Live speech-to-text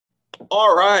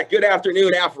All right, good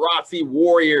afternoon, AFROTC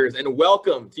Warriors, and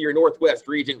welcome to your Northwest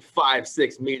Region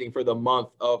 5-6 meeting for the month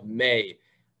of May.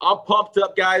 I'm pumped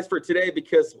up, guys, for today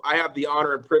because I have the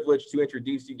honor and privilege to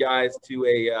introduce you guys to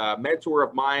a mentor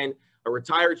of mine, a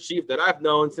retired chief that I've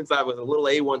known since I was a little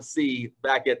A1C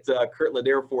back at Kirtland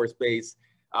Air Force Base.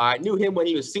 I knew him when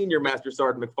he was Senior Master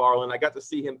Sergeant McFarlin. I got to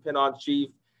see him pin on chief.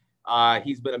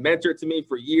 He's been a mentor to me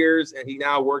for years, and he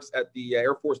now works at the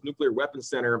Air Force Nuclear Weapons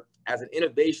Center as an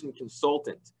innovation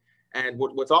consultant. And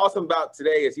what's awesome about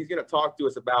today is he's going to talk to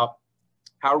us about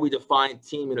how do we define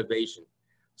team innovation.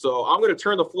 So I'm going to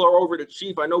turn the floor over to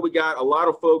Chief. I know we got a lot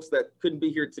of folks that couldn't be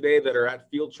here today that are at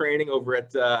field training over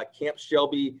at Camp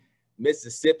Shelby,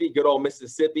 Mississippi, good old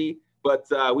Mississippi. But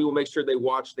we will make sure they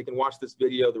can watch this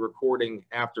video, the recording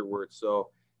afterwards. So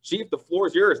Chief, the floor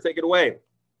is yours. Take it away.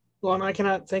 Well, and I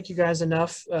cannot thank you guys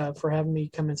enough for having me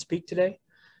come and speak today.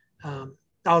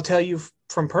 I'll tell you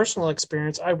from personal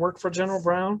experience, I worked for General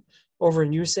Brown over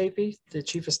in USAFE, the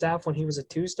Chief of Staff, when he was a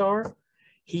 2-star.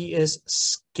 He is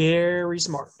scary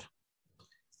smart,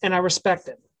 and I respect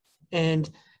him. And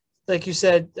like you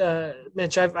said,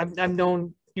 Mitch, I've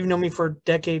known, you've known me for a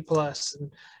decade plus,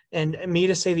 and me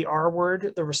to say the R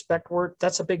word, the respect word,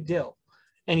 that's a big deal,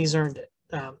 and he's earned it.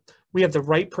 We have the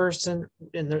right person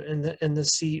in the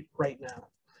seat right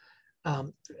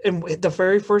now. And the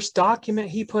very first document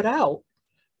he put out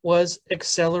was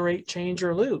accelerate, change,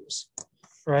 or lose,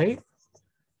 right?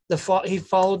 He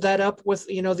followed that up with,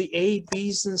 the A,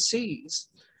 B's, and C's.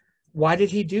 Why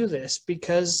did he do this?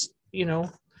 Because,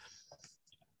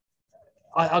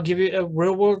 I'll give you a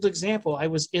real world example. I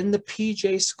was in the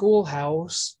PJ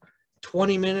schoolhouse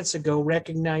 20 minutes ago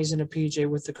recognizing a PJ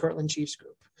with the Kirtland Chiefs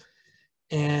group.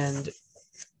 And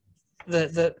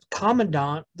the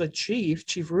commandant, the Chief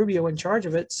Rubio in charge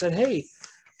of it, said, hey,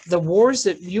 the wars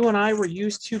that you and I were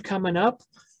used to coming up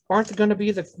aren't going to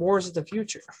be the wars of the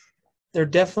future. They're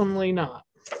definitely not.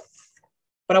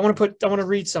 But I want to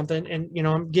read something, and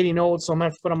I'm getting old, so I'm going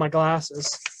to have to put on my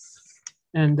glasses.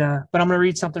 And but I'm going to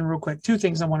read something real quick. 2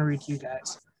 things I want to read to you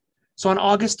guys. So in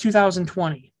August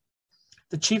 2020,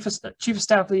 the Chief of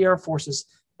Staff of the Air Force's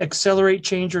Accelerate,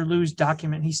 Change, or Lose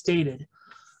document, he stated,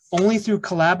 only through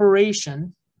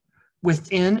collaboration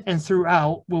within and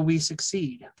throughout will we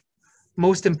succeed.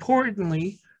 Most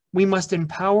importantly, we must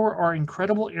empower our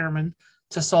incredible airmen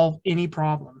to solve any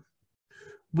problem.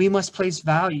 We must place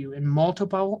value in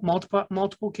multiple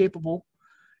capable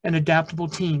and adaptable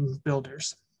team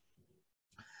builders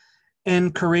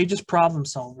and courageous problem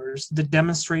solvers that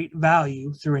demonstrate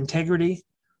value through integrity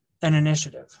and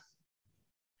initiative.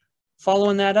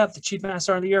 Following that up, the Chief Master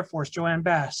Sergeant of the Air Force, Joanne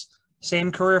Bass,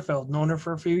 same career field, known her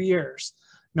for a few years,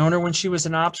 known her when she was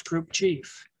an ops group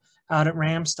chief out at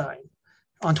Ramstein.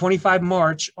 On 25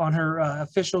 March, on her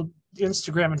official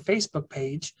Instagram and Facebook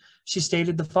page, she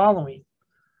stated the following: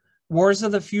 wars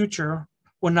of the future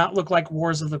will not look like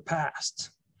wars of the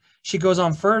past. She goes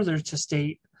on further to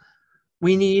state,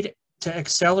 we need to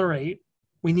accelerate,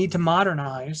 we need to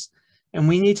modernize, and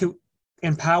we need to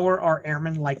empower our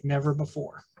airmen like never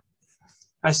before.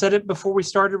 I said it before we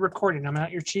started recording. I'm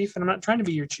not your chief, and I'm not trying to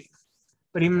be your chief.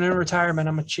 But even in retirement,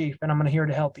 I'm a chief, and I'm here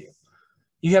to help you.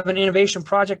 You have an innovation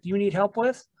project you need help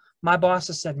with? My boss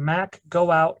has said, Mac, go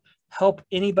out, help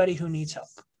anybody who needs help.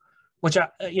 Which I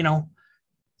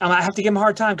have to give him a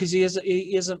hard time because he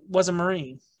was a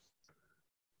Marine.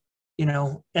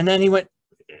 And then he went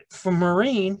from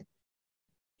Marine,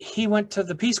 he went to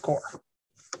the Peace Corps.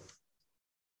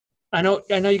 I know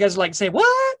you guys like to say,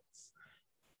 what?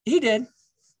 He did.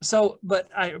 So, but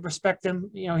I respect him.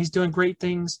 He's doing great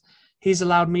things. He's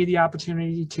allowed me the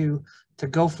opportunity to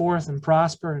go forth and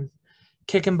prosper and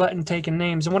kicking butt and taking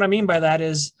names. And what I mean by that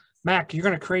is, Mac, you're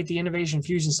going to create the innovation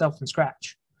fusion stuff from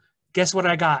scratch. Guess what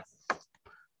I got?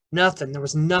 Nothing. There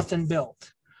was nothing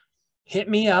built. Hit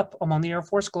me up. I'm on the Air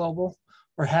Force Global,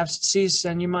 or have C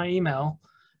send you my email.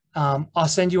 I'll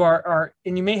send you our,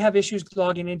 and you may have issues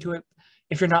logging into it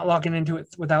if you're not logging into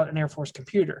it without an Air Force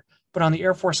computer. But on the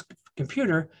Air Force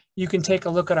computer, you can take a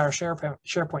look at our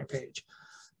SharePoint page.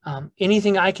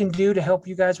 Anything I can do to help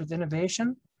you guys with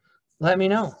innovation, let me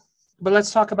know. But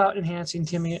let's talk about enhancing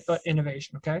team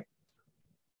innovation, okay?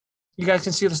 You guys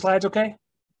can see the slides, okay?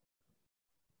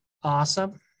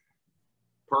 Awesome.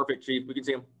 Perfect, Chief. We can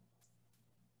see them.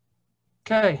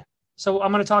 Okay, so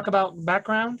I'm going to talk about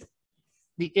background,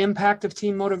 the impact of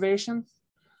team motivation,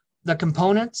 the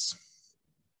components,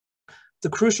 the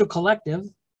crucial collective,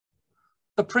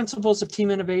 the principles of team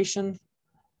innovation.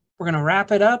 We're going to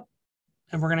wrap it up,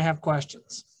 and we're going to have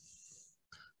questions.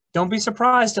 Don't be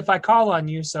surprised if I call on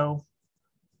you. So,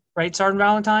 right, Sergeant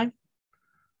Valentine?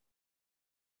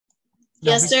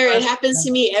 Yes, sir. It happens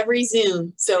to me every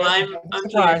Zoom. So I'm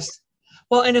surprised.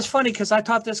 Well, and it's funny because I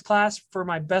taught this class for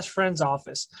my best friend's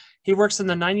office. He works in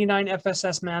the 99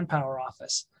 FSS manpower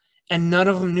office, and none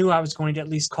of them knew I was going to at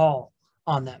least call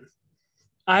on them.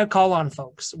 I call on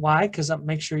folks. Why? Because I'll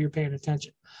make sure you're paying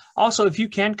attention. Also, if you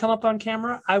can come up on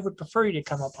camera, I would prefer you to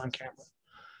come up on camera.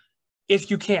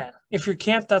 If you can. If you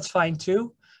can't, that's fine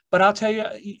too. But I'll tell you,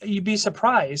 you'd be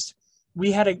surprised.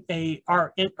 We had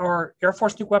our Air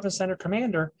Force Nuke Weapons Center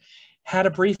commander had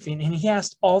a briefing, and he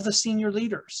asked all the senior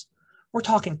leaders, we're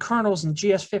talking colonels and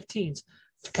GS-15s,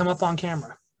 to come up on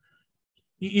camera.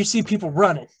 You see people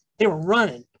running. They were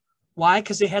running. Why?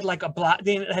 Because they had like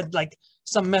they had like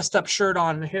some messed up shirt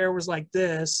on, and the hair was like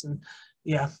this, and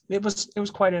yeah, it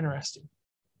was quite interesting.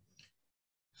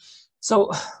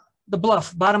 So the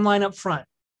bluff, bottom line up front,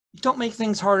 don't make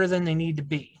things harder than they need to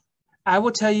be. I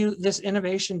will tell you, this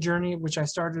innovation journey, which I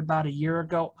started about a year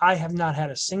ago, I have not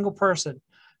had a single person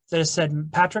that has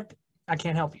said, Patrick, I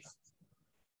can't help you,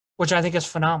 which I think is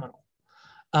phenomenal.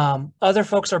 Other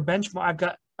folks are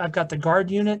benchmark. I've got the guard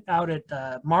unit out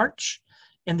at March,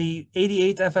 and the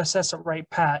 88th FSS at Wright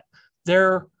Pat.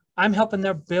 I'm helping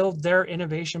them build their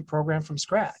innovation program from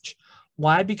scratch.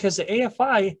 Why? Because the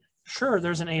AFI, sure,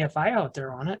 there's an AFI out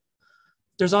there on it.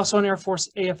 There's also an Air Force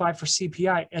AFI for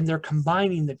CPI, and they're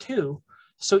combining the two.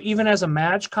 So even as a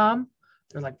MAGCOM,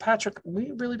 they're like, Patrick,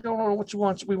 we really don't know what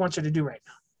we want you to do right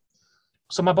now.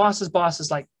 So my boss's boss is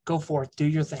like, go forth, do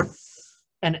your thing.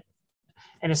 And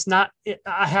it's not,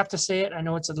 I have to say it. I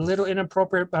know it's a little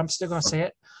inappropriate, but I'm still going to say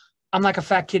it. I'm like a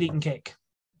fat kid eating cake.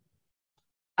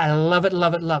 I love it,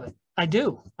 love it, love it. I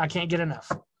do. I can't get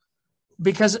enough.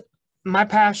 Because my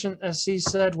passion, as he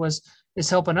said, is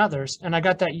helping others. And I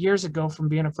got that years ago from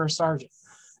being a first sergeant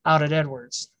out at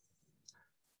Edwards.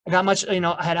 I got much, I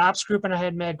had ops group and I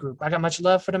had med group. I got much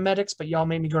love for the medics, but y'all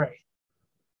made me gray.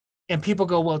 And people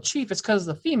go, well, Chief, it's because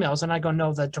of the females. And I go,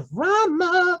 no, the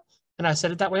drama. And I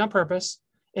said it that way on purpose.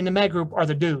 In the med group are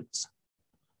the dudes.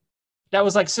 That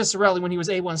was like Cicerelli when he was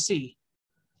A1C. A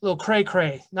little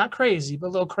cray-cray. Not crazy, but a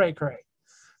little cray-cray.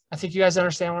 I think you guys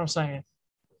understand what I'm saying.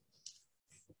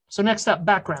 So next up,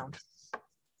 background.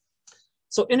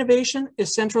 So innovation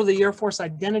is central to the Air Force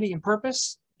identity and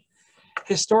purpose.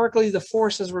 Historically, the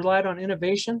force has relied on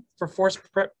innovation for force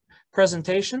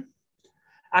presentation.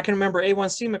 I can remember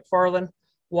A1C McFarlin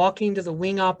walking to the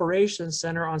Wing Operations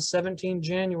Center on 17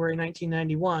 January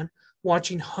 1991,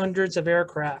 watching hundreds of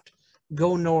aircraft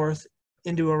go north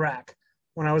into Iraq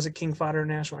when I was at King Fahd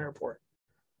International Airport.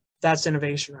 That's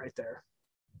innovation right there.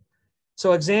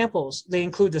 So examples, they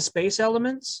include the space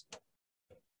elements,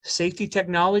 safety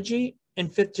technology,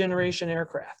 and fifth generation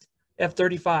aircraft,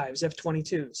 F-35s,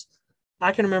 F-22s.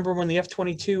 I can remember when the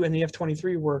F-22 and the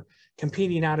F-23 were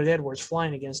competing out at Edwards,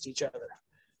 flying against each other.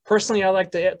 Personally, I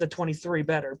like the 23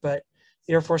 better, but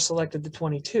the Air Force selected the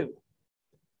 22.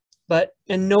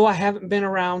 And no, I haven't been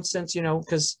around since,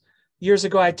 because years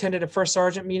ago I attended a first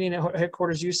sergeant meeting at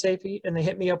headquarters USAFE, and they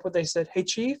hit me up they said, hey,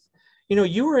 Chief,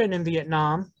 you were in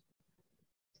Vietnam.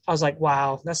 I was like,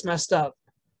 wow, that's messed up.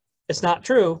 It's not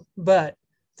true, but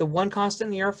the one constant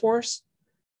in the Air Force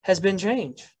has been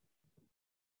change.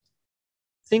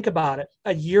 Think about it.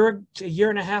 A year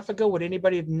and a half ago, would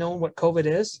anybody have known what COVID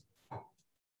is?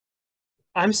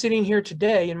 I'm sitting here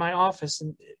today in my office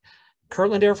in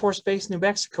Kirtland Air Force Base, New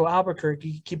Mexico,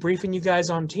 Albuquerque, keep briefing you guys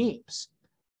on Teams.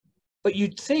 But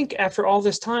you'd think after all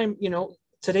this time,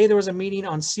 today there was a meeting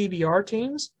on CBR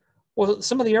teams. Well,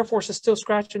 some of the Air Force is still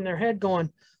scratching their head going,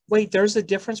 wait, there's a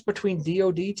difference between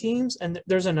DOD teams and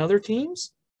there's another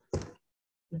teams?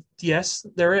 Yes,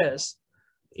 there is.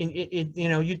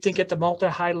 You'd think at the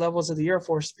multi-high levels of the Air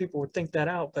Force, people would think that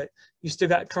out, but you still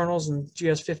got colonels and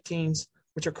GS-15s,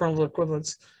 which are colonel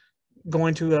equivalents,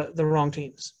 going to the wrong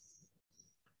teams.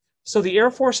 So the Air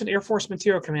Force and Air Force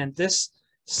Material Command, this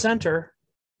center,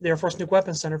 the Air Force Nuke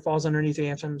Weapons Center, falls underneath the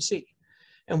AFMC.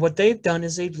 And what they've done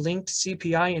is they've linked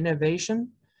CPI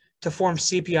innovation to form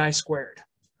CPI squared.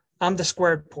 I'm the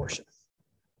squared portion.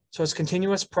 So it's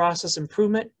continuous process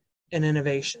improvement and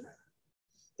innovation.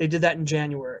 They did that in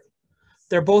January.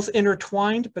 They're both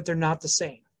intertwined, but they're not the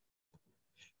same.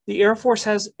 The Air Force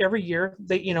has every year,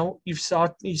 you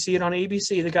see it on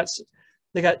ABC,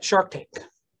 they got Shark Tank.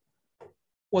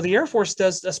 Well, the Air Force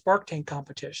does a Spark Tank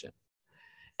competition.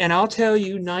 And I'll tell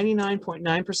you,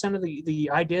 99.9% of the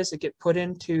ideas that get put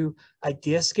into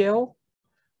Idea Scale,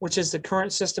 which is the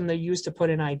current system they use to put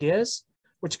in ideas,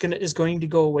 which is going to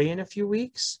go away in a few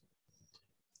weeks.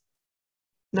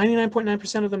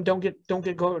 99.9% of them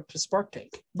don't go to Spark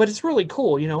Tank. But it's really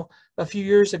cool. A few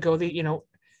years ago,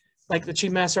 like the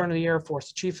Chief Master Sergeant of the Air Force,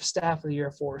 the Chief of Staff of the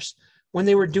Air Force, when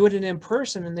they were doing it in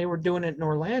person and they were doing it in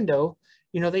Orlando,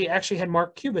 they actually had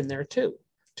Mark Cuban there too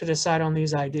to decide on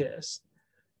these ideas.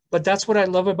 But that's what I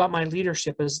love about my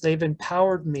leadership is they've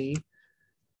empowered me,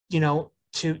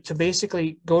 to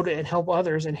basically go to and help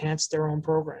others enhance their own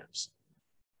programs.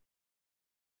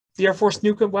 The Air Force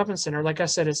Nuclear Weapons Center, like I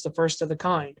said, it's the first of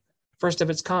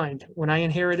its kind. When I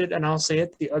inherited, and I'll say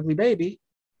it, the ugly baby,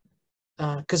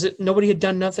 because nobody had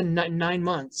done nothing in 9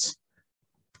 months.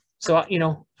 So,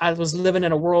 I was living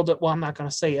in a world that, well, I'm not going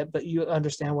to say it, but you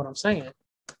understand what I'm saying.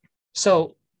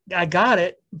 So I got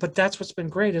it, but that's what's been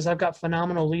great is I've got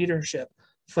phenomenal leadership,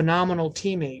 phenomenal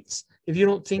teammates. If you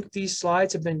don't think these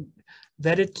slides have been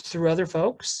vetted through other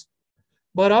folks,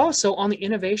 but also on the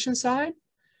innovation side,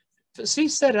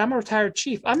 Steve said it, I'm a retired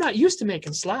chief. I'm not used to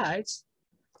making slides.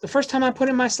 The first time I put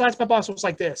in my slides, my boss was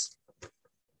like this.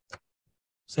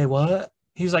 Say what?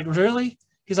 He's like, really?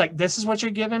 He's like, this is what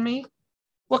you're giving me?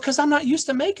 Well, because I'm not used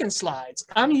to making slides.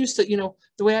 I'm used to,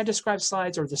 the way I describe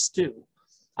slides or the stew.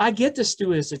 I get the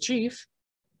stew as a chief.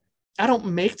 I don't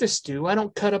make the stew. I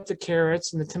don't cut up the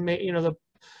carrots and the tomato,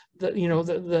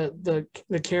 the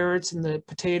carrots and the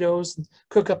potatoes and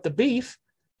cook up the beef.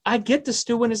 I get the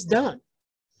stew when it's done.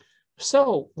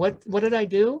 So what did I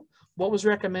do? What was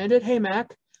recommended? Hey,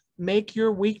 Mac, make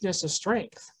your weakness a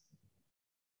strength.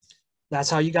 That's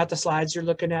how you got the slides you're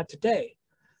looking at today.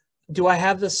 Do I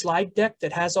have the slide deck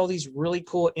that has all these really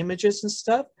cool images and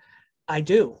stuff? I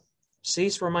do. See,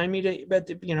 so remind me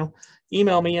to,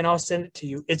 email me and I'll send it to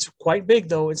you. It's quite big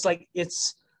though. It's like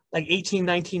 18,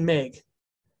 19 meg.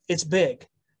 It's big,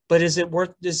 but is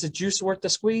the juice worth the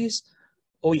squeeze?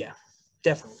 Oh yeah,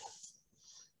 definitely.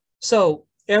 So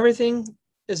everything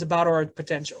is about our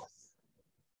potential.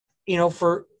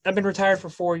 I've been retired for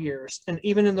 4 years, and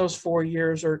even in those 4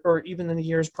 years, or even in the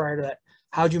years prior to that,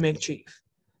 how'd you make chief?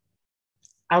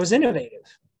 I was innovative.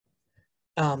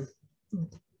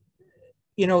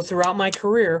 Throughout my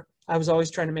career, I was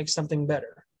always trying to make something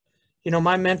better.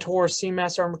 My mentor,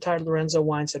 CMSgt retired Lorenzo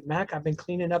Wine said, Mac, I've been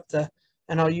cleaning up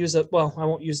and I won't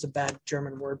use the bad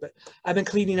German word, but I've been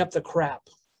cleaning up the crap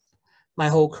my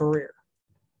whole career.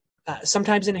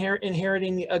 Sometimes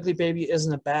inheriting the ugly baby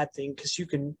isn't a bad thing because you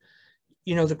can,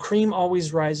 the cream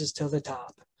always rises to the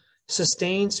top.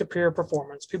 Sustained superior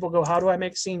performance. People go, how do I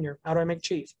make senior? How do I make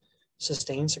chief?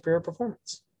 Sustained superior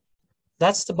performance.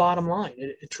 That's the bottom line.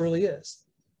 It truly is.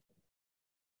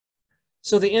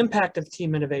 So the impact of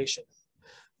team innovation.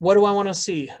 What do I want to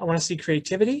see? I want to see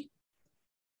creativity.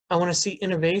 I want to see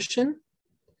innovation.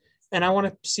 And I want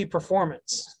to see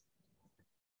performance.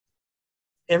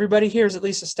 Everybody here is at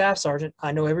least a staff sergeant.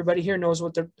 I know everybody here knows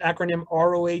what the acronym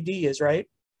ROAD is, right?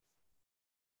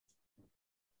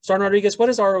 Sergeant Rodriguez, what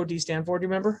does ROD stand for? Do you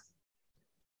remember?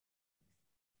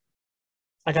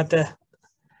 Do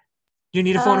you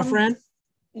need to phone a friend?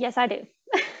 Yes, I do.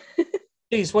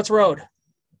 Please, what's road?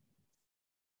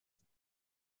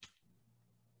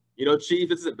 Chief,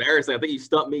 this is embarrassing. I think you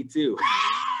stumped me too.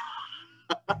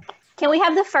 Can we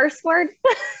have the first word?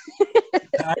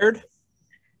 Tired?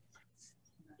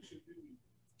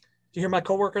 Do you hear my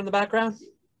coworker in the background?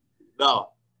 No.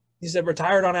 He said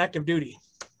retired on active duty.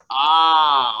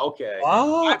 Ah, okay.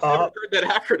 I've never heard that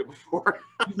acronym before.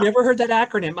 You've never heard that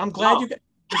acronym. I'm glad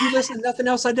if you listen to nothing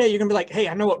else I did, you're going to be like, hey,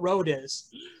 I know what road is.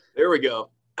 There we go.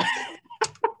 But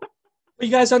you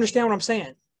guys understand what I'm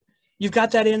saying? You've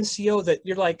got that NCO that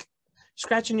you're like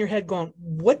scratching your head going,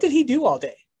 what did he do all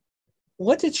day?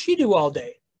 What did she do all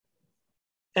day?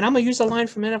 And I'm going to use a line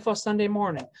from NFL Sunday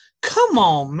Morning. Come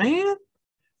on, man.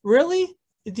 Really?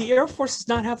 The Air Force does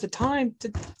not have the time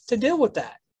to deal with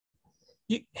that.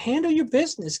 You handle your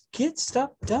business. Get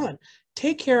stuff done.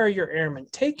 Take care of your airmen.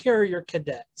 Take care of your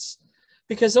cadets.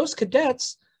 Because those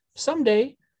cadets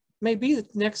someday may be the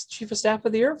next chief of staff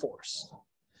of the Air Force.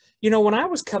 When I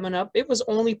was coming up, it was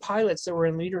only pilots that were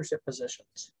in leadership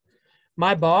positions.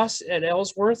 My boss at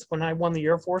Ellsworth, when I won the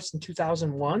Air Force in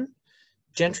 2001,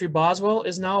 Gentry Boswell,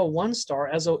 is now a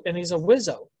one-star and he's a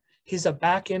Wizzo. He's a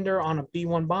back-ender on a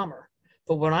B-1 bomber.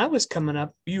 But when I was coming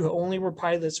up, you only were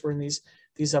pilots were in these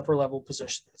upper-level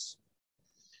positions.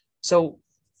 So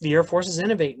the Air Force is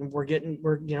innovating. We're getting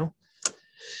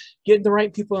the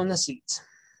right people in the seats.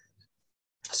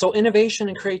 So innovation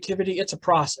and creativity, it's a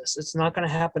process. It's not going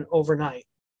to happen overnight.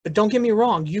 But don't get me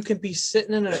wrong. You can be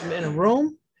sitting in a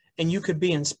room and you could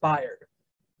be inspired.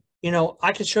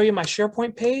 I could show you my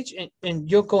SharePoint page and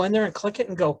you'll go in there and click it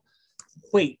and go,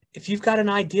 wait, if you've got an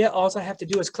idea, all I have to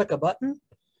do is click a button.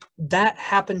 That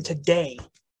happened today.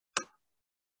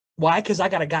 Why? Because I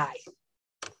got a guy.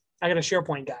 I got a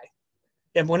SharePoint guy.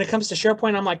 And when it comes to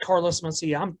SharePoint, I'm like Carlos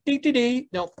Mencia. I'm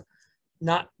Nope,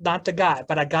 not the guy,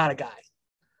 but I got a guy.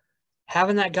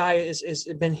 Having that guy is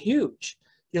been huge.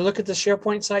 You look at the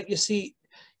SharePoint site, you see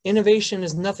innovation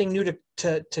is nothing new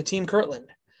to Team Kirtland.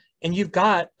 And you've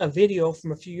got a video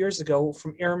from a few years ago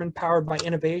from Airmen Powered by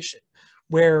Innovation,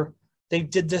 where they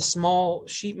did this small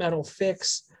sheet metal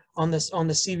fix on the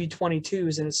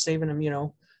CV22s, and it's saving them,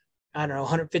 I don't know,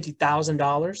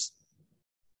 $150,000.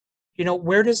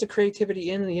 Where does the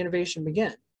creativity and the innovation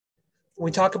begin? When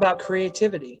we talk about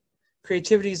creativity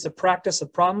is the practice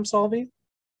of problem solving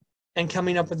and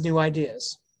coming up with new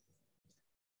ideas.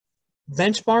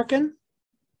 Benchmarking,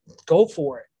 go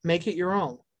for it. Make it your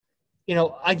own.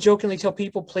 I jokingly tell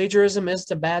people plagiarism is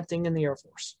the bad thing in the Air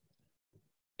Force.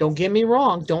 Don't get me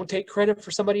wrong. Don't take credit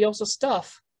for somebody else's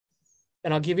stuff.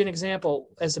 And I'll give you an example.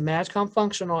 As a MAGCOM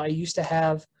functional, I used to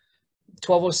have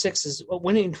 1206s,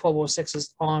 winning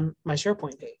 1206s on my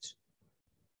SharePoint page.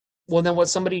 Well, then what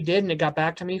somebody did, and it got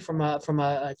back to me from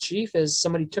a chief, is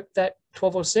somebody took that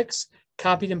 1206,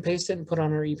 copied and pasted, and put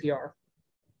on our EPR.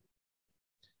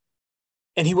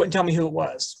 And he wouldn't tell me who it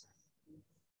was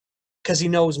because he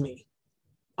knows me.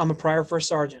 I'm a prior first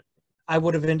sergeant. I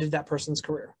would have ended that person's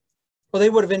career. Well, they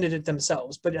would have ended it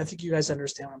themselves, but I think you guys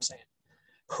understand what I'm saying.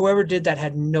 Whoever did that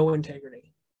had no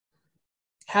integrity.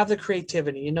 Have the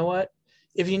creativity. You know what?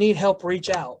 If you need help, reach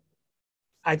out.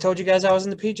 I told you guys I was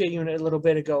in the PJ unit a little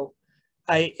bit ago.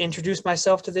 I introduced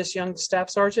myself to this young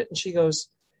staff sergeant, and she goes,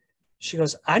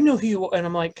 I know who you are. And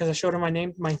I'm like, because I showed her my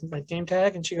name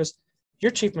tag, and she goes,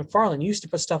 you're Chief McFarlin. You used to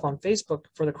put stuff on Facebook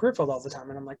for the career field all the time.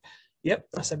 And I'm like, yep.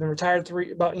 I said, I've been retired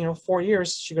about 4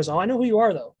 years. She goes, oh, I know who you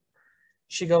are, though.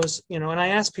 She goes, and I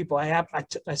asked people, I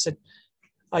said,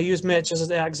 I'll use Mitch as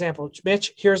an example.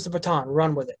 Mitch, here's the baton,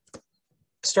 run with it.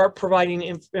 Start providing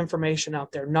information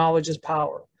out there. Knowledge is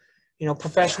power.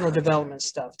 Professional development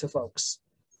stuff to folks.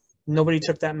 Nobody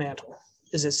took that mantle.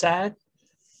 Is it sad?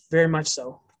 Very much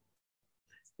so.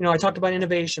 I talked about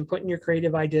innovation, putting your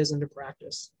creative ideas into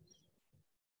practice.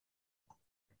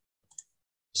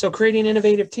 So creating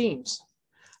innovative teams.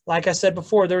 Like I said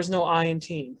before, there's no I in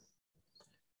team.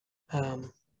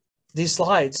 These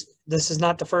slides, this is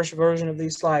not the first version of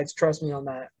these slides, trust me on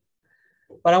that.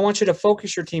 But I want you to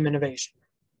focus your team innovation.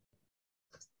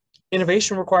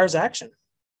 Innovation requires action.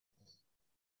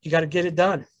 You got to get it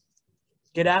done.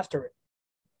 Get after it.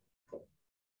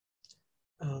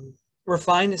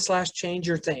 Refine / change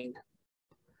your thing.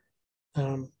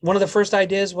 One of the first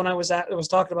ideas when I was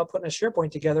talking about putting a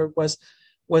SharePoint together was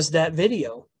that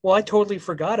video. Well, I totally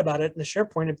forgot about it, and the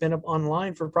SharePoint had been up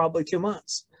online for probably 2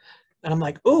 months. And I'm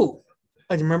like, ooh,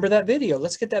 I remember that video.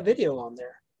 Let's get that video on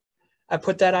there. I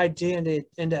put that idea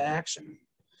into action.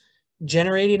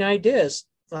 Generating ideas.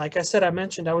 Like I said, I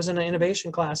mentioned I was in an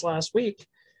innovation class last week,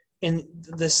 and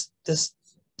this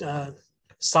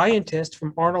scientist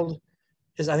from Arnold,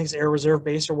 I think it's Air Reserve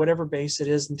Base or whatever base it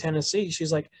is in Tennessee.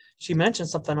 She mentioned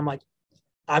something. I'm like,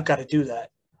 I've got to do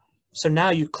that. So now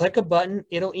you click a button,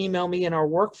 it'll email me in our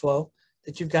workflow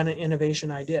that you've got an innovation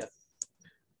idea.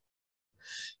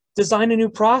 Design a new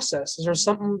process. Is there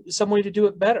some way to do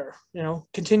it better?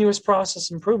 Continuous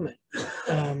process improvement.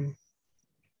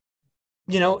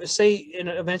 Say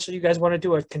eventually you guys want to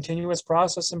do a continuous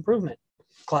process improvement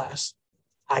class.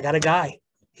 I got a guy.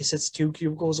 He sits 2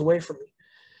 cubicles away from me.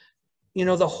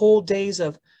 The whole days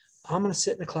of, I'm going to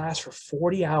sit in a class for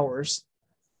 40 hours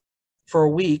for a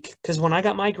week, because when I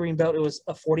got my green belt, it was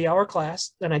a 40-hour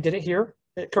class. Then I did it here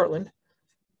at Kirtland.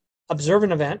 Observe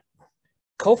an event,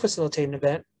 co-facilitate an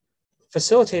event,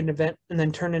 facilitate an event, and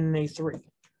then turn in an A3.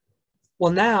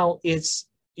 Well, now it's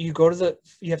you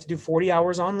have to do 40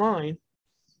 hours online,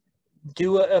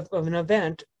 do an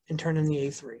event, and turn in the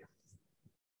A3.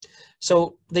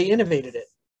 So they innovated it.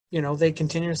 They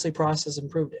continuously process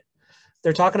improved it.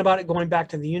 They're talking about it going back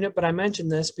to the unit, but I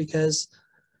mentioned this because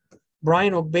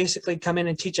Brian will basically come in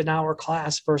and teach an hour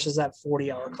class versus that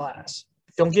 40-hour class.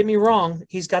 Don't get me wrong.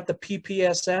 He's got the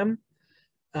PPSM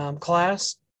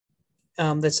class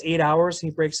that's 8 hours. He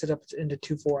breaks it up into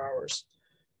 2 4-hours.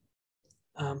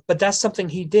 But that's something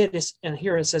he did. And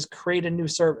here it says, create a new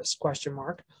service, ?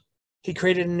 He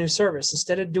created a new service.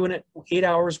 Instead of doing it 8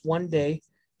 hours one day,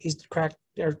 he's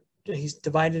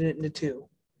divided it into 2.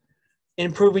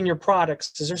 Improving your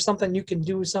products. Is there something you can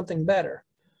do something better?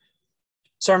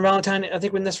 Sergeant Valentine, I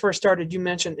think when this first started, you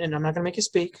mentioned, and I'm not going to make you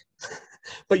speak,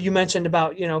 but you mentioned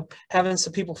about, having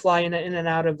some people fly in and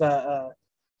out of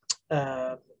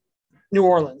New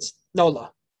Orleans,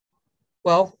 NOLA.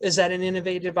 Well, is that an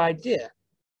innovative idea?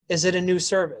 Is it a new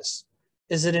service?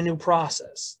 Is it a new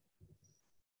process?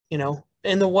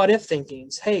 And the what if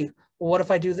thinkings. Hey, well, what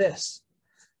if I do this?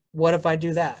 What if I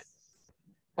do that?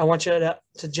 I want you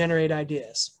to generate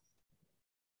ideas.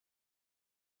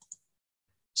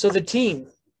 So the team,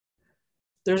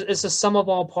 It's a sum of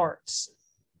all parts.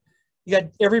 You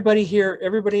got everybody here,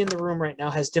 everybody in the room right now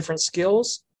has different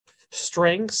skills,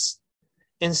 strengths,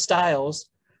 and styles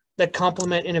that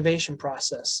complement innovation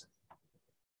process.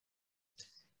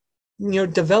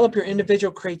 Develop your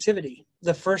individual creativity.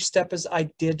 The first step is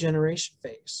idea generation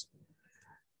phase.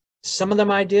 Some of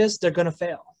them ideas, they're going to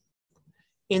fail.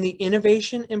 In the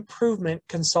Innovation Improvement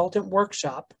Consultant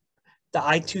Workshop, the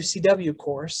I2CW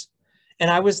course, and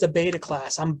I was the beta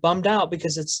class. I'm bummed out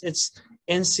because it's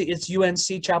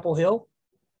UNC Chapel Hill.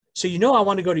 So I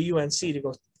want to go to UNC to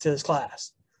go to this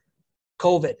class.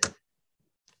 COVID.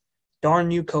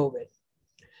 Darn you, COVID.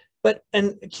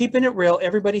 And keeping it real,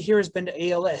 everybody here has been to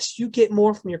ALS. You get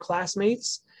more from your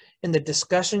classmates and the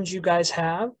discussions you guys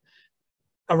have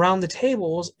around the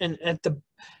tables and at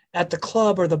the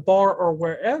club or the bar or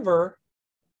wherever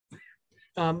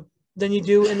than you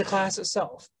do in the class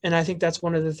itself. And I think that's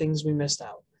one of the things we missed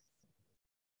out.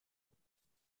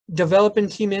 Developing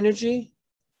team energy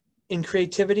and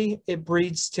creativity, it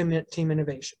breeds team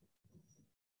innovation.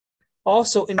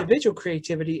 Also, individual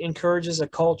creativity encourages a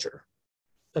culture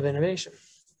of innovation.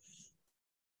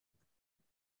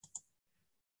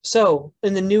 So,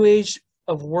 in the new age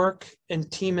of work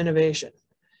and team innovation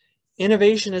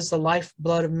is the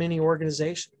lifeblood of many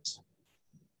organizations.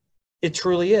 It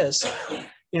truly is.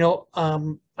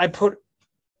 I put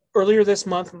earlier this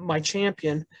month, my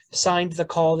champion signed the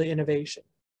call to innovation,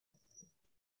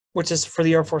 which is for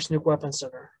the Air Force Nuke Weapons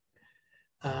Center.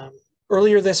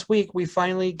 Earlier this week, we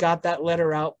finally got that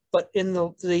letter out, but in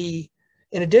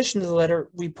addition to the letter,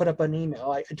 we put up an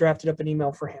email. I drafted up an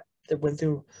email for him that went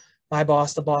through my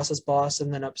boss, the boss's boss,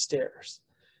 and then upstairs.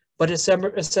 But it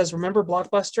says, remember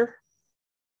Blockbuster?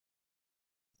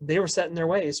 They were set in their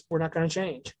ways. We're not going to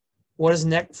change. What does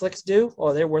Netflix do?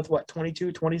 Oh, they're worth what,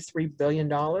 $23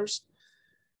 billion?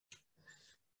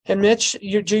 And Mitch,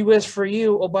 gee whiz for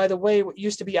you. Oh, by the way, what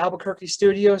used to be Albuquerque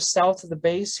Studios south of the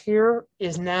base here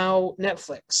is now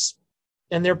Netflix.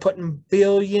 And they're putting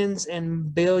billions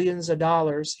and billions of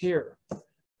dollars here.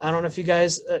 I don't know if you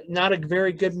guys, not a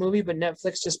very good movie, but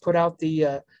Netflix just put out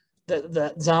the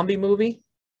zombie movie.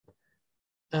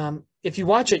 If you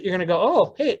watch it, you're going to go,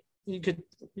 oh, hey,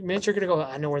 Mitch, you're going to go,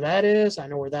 I know where that is. I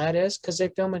know where that is, because they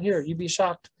film it here. You'd be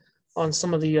shocked on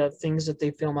some of the things that they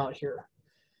film out here.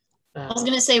 I was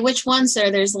going to say, which one,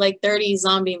 sir? There's like 30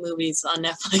 zombie movies on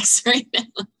Netflix right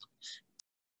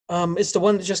now. It's the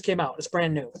one that just came out. It's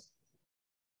brand new.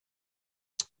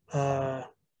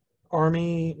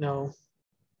 Army, no.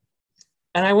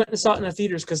 And I went and saw it in the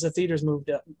theaters because the theaters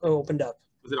opened up.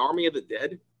 Was it Army of the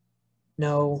Dead?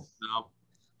 No. No.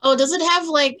 Oh, does it have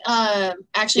like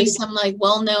actually some like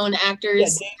well-known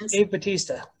actors? Yeah, Dave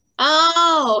Bautista.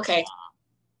 Oh, okay.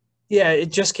 Yeah,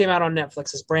 it just came out on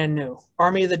Netflix. It's brand new.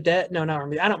 Army of the Dead? No, not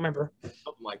Army. I don't remember.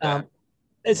 Something like that.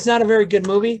 It's not a very good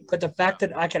movie, but the fact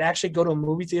that I could actually go to a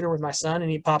movie theater with my son and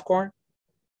eat popcorn,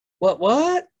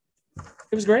 what?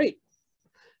 It was great.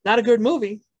 Not a good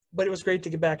movie, but it was great to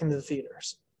get back into the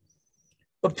theaters.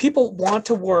 But people want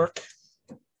to work.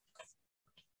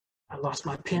 I lost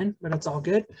my pen, but it's all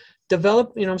good.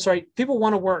 People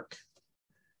want to work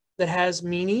that has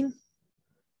meaning,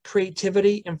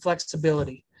 creativity, and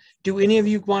flexibility. Do any of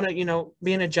you want to,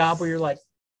 be in a job where you're like,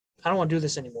 I don't want to do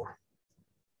this anymore?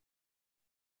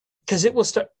 Because it will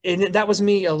start, and that was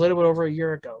me a little bit over a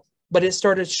year ago, but it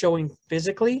started showing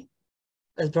physically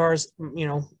as far as,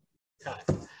 I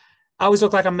always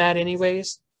look like I'm mad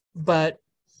anyways, but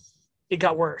it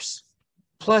got worse.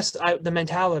 Plus, the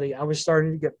mentality, I was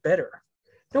starting to get better.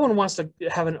 No one wants to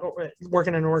work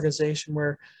in an organization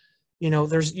where,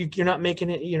 you're not making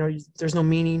it, there's no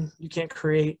meaning, you can't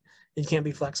create, and you can't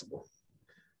be flexible.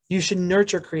 You should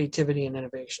nurture creativity and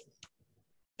innovation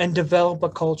and develop a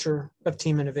culture of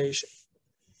team innovation.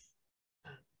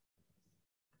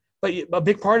 But a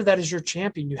big part of that is your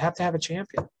champion. You have to have a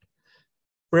champion.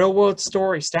 Real world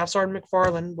story. Staff Sergeant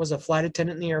McFarlin was a flight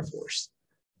attendant in the Air Force.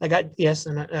 I get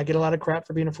a lot of crap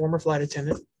for being a former flight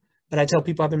attendant, but I tell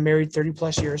people I've been married 30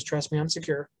 plus years. Trust me, I'm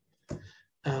secure.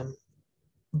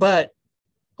 But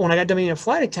when I got done being a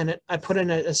flight attendant, I put in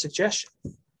a suggestion,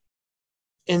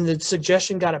 and the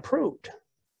suggestion got approved.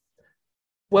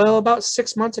 Well, about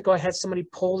 6 months ago, I had somebody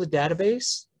pull the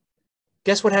database.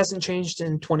 Guess what hasn't changed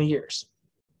in 20 years?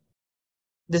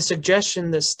 The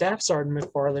suggestion that Staff Sergeant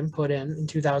McFarlin put in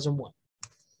 2001.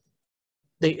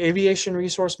 The Aviation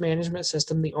Resource Management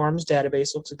System, the ARMS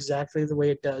database, looks exactly the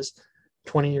way it does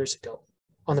 20 years ago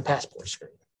on the passport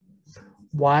screen.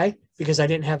 Why? Because I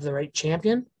didn't have the right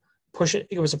champion push it.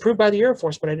 It was approved by the Air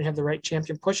Force, but I didn't have the right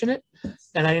champion pushing it,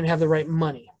 and I didn't have the right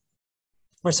money,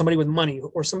 or somebody with money,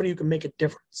 or somebody who can make a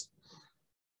difference.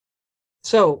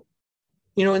 So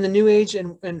You know, in the new age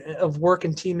and of work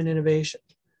and team and innovation,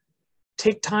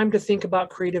 take time to think about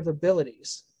creative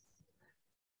abilities.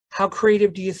 How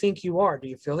creative do you think you are? Do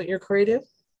you feel that you're creative?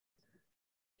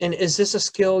 And is this a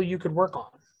skill you could work on?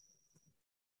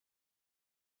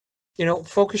 You know,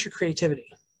 focus your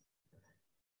creativity.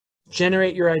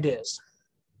 Generate your ideas.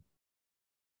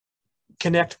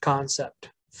 Connect concept.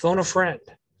 Phone a friend.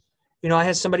 You know, I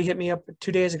had somebody hit me up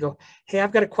 2 days ago. Hey,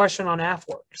 I've got a question on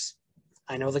AFWorks.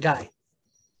 I know the guy.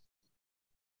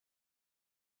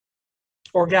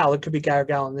 Or gal. It could be guy or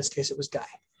gal. In this case, it was guy.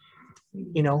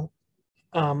 You know,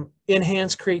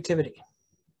 enhance creativity.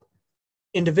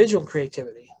 Individual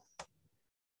creativity.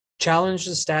 Challenge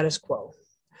the status quo.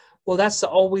 Well,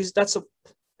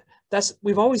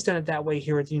 we've always done it that way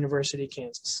here at the University of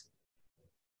Kansas.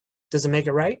 Does it make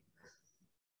it right?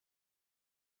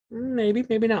 Maybe,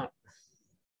 maybe not.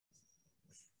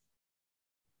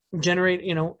 Generate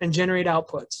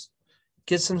outputs.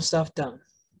 Get some stuff done.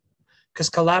 Because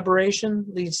collaboration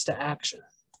leads to action.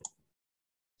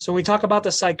 So when we talk about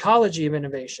the psychology of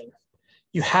innovation,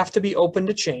 you have to be open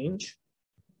to change.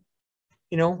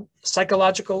 You know,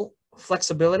 psychological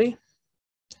flexibility.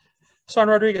 Son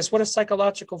Rodriguez, what does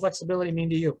psychological flexibility mean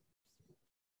to you?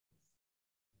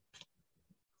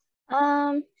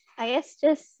 I guess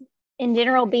just in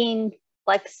general being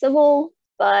flexible,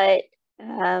 but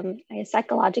I guess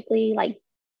psychologically, like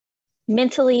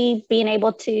mentally being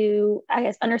able to, I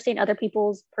guess, understand other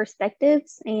people's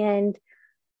perspectives and,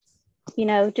 you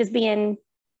know, just being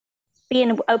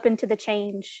open to the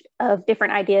change of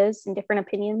different ideas and different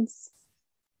opinions.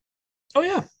 Oh,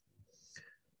 yeah.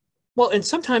 Well, and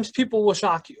sometimes people will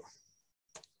shock you.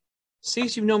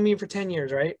 Cease, you've known me for 10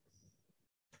 years, right?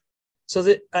 So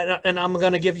that, and I'm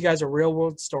going to give you guys a real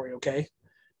world story, okay?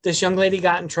 This young lady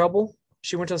got in trouble.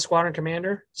 She went to the squadron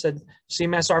commander, said,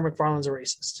 CMSgt McFarlin's a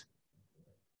racist.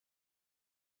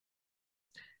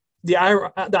 The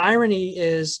irony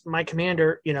is my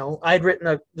commander, you know, I'd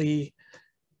written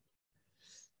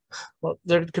well,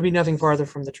 there could be nothing farther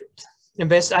from the truth.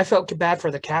 I felt bad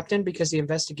for the captain because the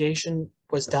investigation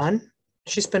was done.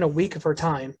 She spent a week of her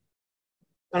time.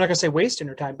 I'm not going to say wasting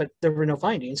her time, but there were no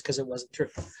findings because it wasn't true.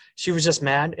 She was just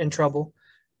mad, in trouble,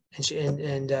 and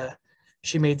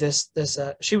she made this.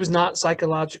 She was not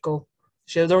psychological.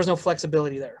 There was no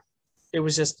flexibility there. It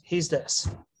was just, he's this.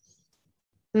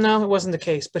 No, it wasn't the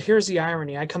case. But here's the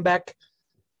irony. I come back,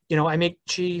 you know, I make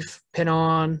chief, pin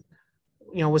on,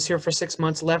 you know, was here for 6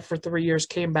 months, left for 3 years,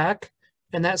 came back.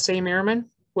 And that same airman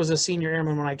was a senior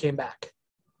airman when I came back.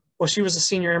 Well, she was a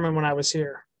senior airman when I was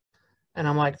here. And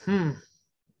I'm like,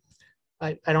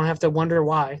 I don't have to wonder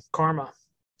why. Karma.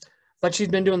 But she's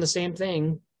been doing the same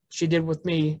thing she did with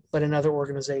me, but in other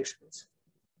organizations.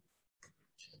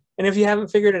 And if you haven't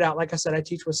figured it out, like I said, I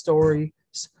teach with stories.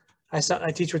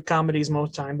 I teach with comedies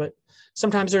most time, but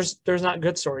sometimes there's not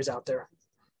good stories out there.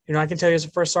 You know, I can tell you as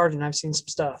a first sergeant, I've seen some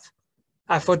stuff.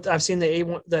 I've seen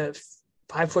the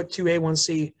 5'2"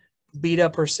 A1C beat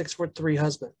up her 6'3"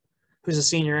 husband, who's a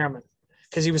senior airman,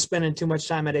 because he was spending too much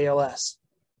time at ALS.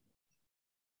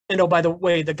 And oh, by the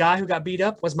way, the guy who got beat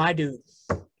up was my dude.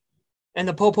 And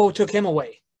the popo took him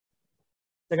away,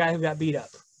 the guy who got beat up.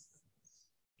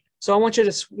 So I want you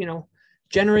to, you know,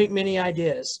 generate many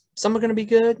ideas. Some are going to be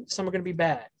good, some are going to be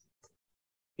bad.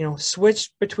 You know,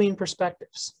 switch between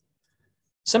perspectives.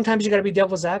 Sometimes you got to be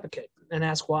devil's advocate and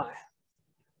ask why.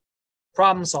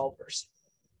 Problem solvers.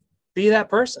 Be that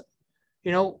person.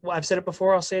 You know, I've said it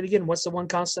before, I'll say it again. What's the one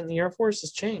constant in the Air Force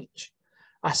is change.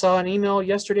 I saw an email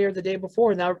yesterday or the day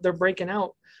before. Now they're breaking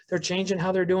out. They're changing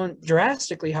how they're doing,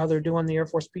 drastically how they're doing the Air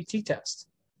Force PT test.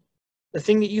 The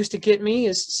thing that used to get me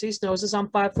is, Cease knows this, I'm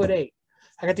 5'8".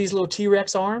 I got these little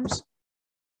T-Rex arms.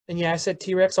 And yeah, I said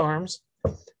T-Rex arms.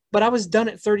 But I was done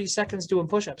at 30 seconds doing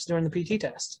push-ups during the PT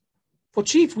test. Well,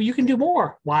 Chief, you can do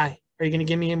more. Why? Are you going to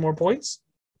give me any more points?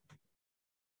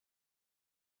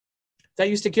 That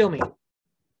used to kill me.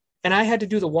 And I had to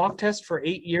do the walk test for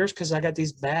 8 years because I got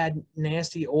these bad,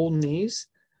 nasty old knees.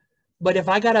 But if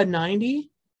I got a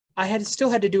 90, I still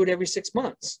had to do it every 6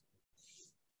 months.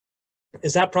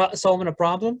 Is that solving a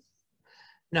problem?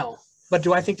 No. But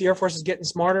do I think the Air Force is getting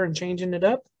smarter and changing it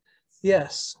up?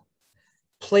 Yes.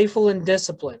 Playful and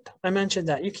disciplined. I mentioned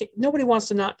that. Nobody wants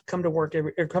to not come to work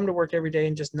every day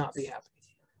and just not be happy.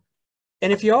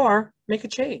 And if you are, make a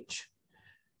change.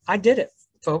 I did it,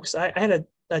 folks. I had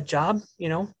a job, you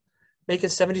know, making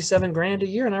 77 grand a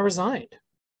year, and I resigned.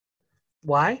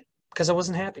 Why? Because I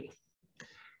wasn't happy.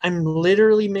 I'm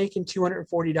literally making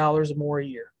 $240 more a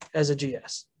year as a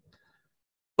GS.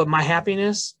 But my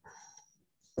happiness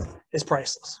is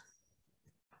priceless.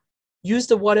 Use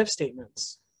the what if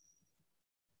statements.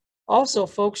 Also,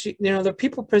 folks, you know, the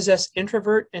people possess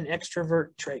introvert and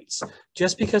extrovert traits.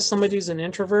 Just because somebody's an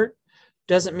introvert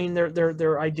doesn't mean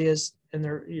their ideas and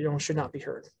their, you know, should not be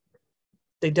heard.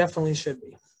 They definitely should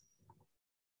be.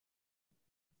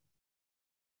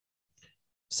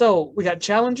 So we got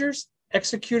challengers,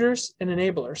 executors, and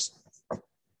enablers.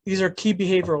 These are key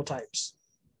behavioral types.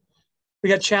 We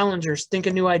got challengers, think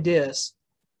of new ideas,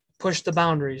 push the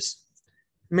boundaries.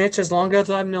 Mitch, as long as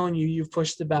I've known you, you've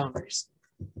pushed the boundaries.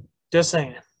 Just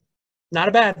saying. Not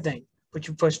a bad thing, but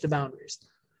you pushed the boundaries.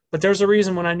 But there's a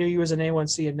reason when I knew you was an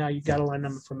A1C and now you got a line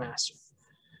number for master.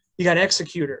 You got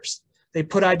executors. They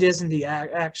put ideas into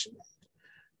action.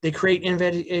 They create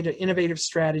innovative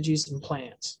strategies and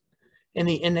plans. And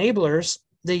the enablers,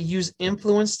 they use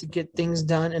influence to get things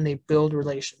done and they build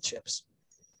relationships.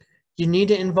 You need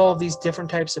to involve these different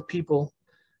types of people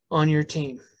on your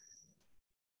team.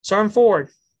 Sergeant Ford,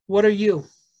 what are you?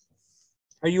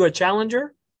 Are you a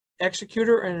challenger,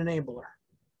 executor, or an enabler?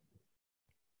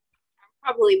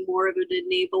 Probably more of an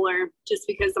enabler, just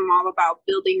because I'm all about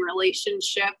building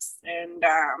relationships, and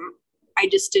I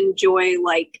just enjoy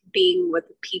like being with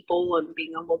people and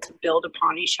being able to build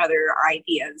upon each other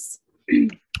ideas.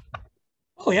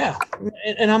 Oh yeah,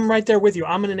 and I'm right there with you.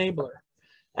 I'm an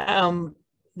enabler.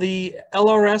 The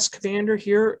LRS commander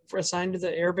here assigned to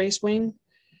the Air Base Wing,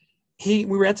 we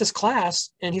were at this class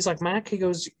and he's like, Mac, he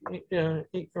goes, or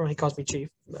he calls me Chief,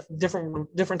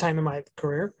 different time in my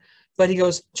career, but he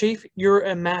goes, Chief, you're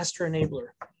a master enabler.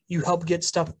 You help get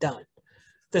stuff done.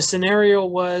 The scenario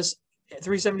was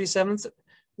 377th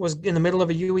was in the middle of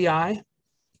a UEI,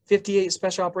 58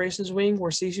 Special Operations Wing,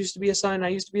 where C's used to be assigned, I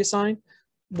used to be assigned,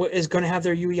 is going to have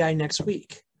their UEI next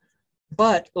week.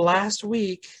 But last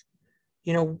week,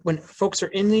 you know, when folks are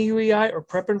in the UEI or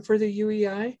prepping for the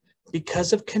UEI,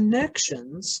 because of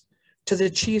connections to the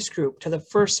Chiefs group, to the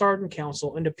First Sergeant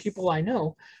Council, and to people I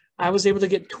know, I was able to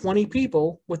get 20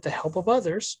 people with the help of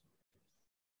others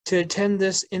to attend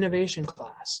this innovation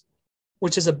class,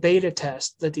 which is a beta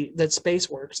test that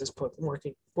SpaceWorks is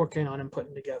working on and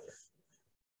putting together.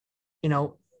 You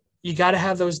know, you got to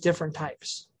have those different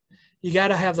types. You got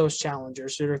to have those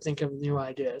challengers that are thinking of new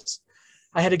ideas.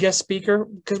 I had a guest speaker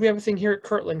because we have a thing here at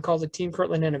Kirtland called the Team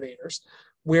Kirtland Innovators,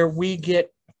 where we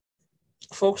get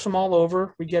folks from all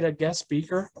over. We get a guest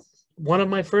speaker. One of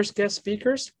my first guest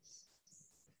speakers,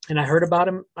 and I heard about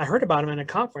him in a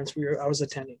conference I was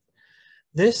attending.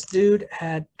 This dude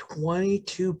had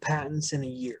 22 patents in a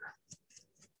year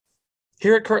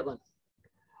here at Kirtland,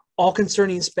 all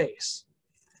concerning space.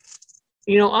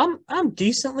 You know, I'm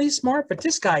decently smart, but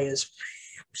this guy is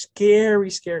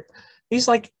scary. He's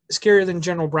like scarier than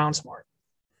General Brown smart.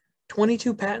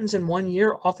 22 patents in 1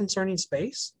 year, all concerning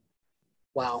space.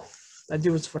 Wow, that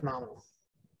dude was phenomenal.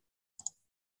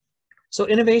 So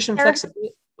innovation,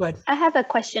 flexibility. Go ahead. I have a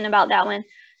question about that one.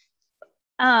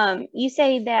 You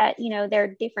say that, you know, there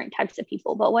are different types of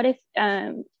people, but what if,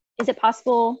 is it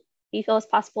possible, do you feel it's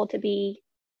possible to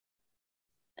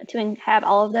have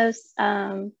all of those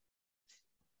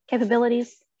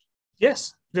capabilities?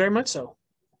 Yes, very much so.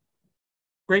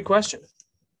 Great question.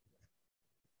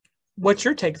 What's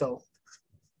your take though?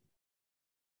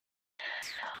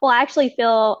 Well, I actually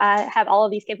feel I have all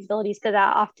of these capabilities because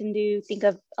I often do think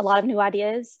of a lot of new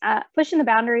ideas. Pushing the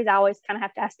boundaries, I always kind of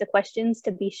have to ask the questions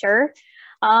to be sure.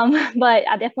 But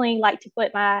I definitely like to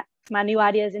put my new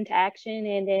ideas into action.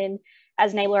 And then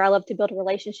as an enabler, I love to build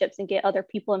relationships and get other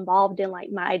people involved in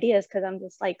like my ideas because I'm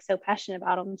just like so passionate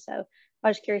about them. So I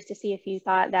was curious to see if you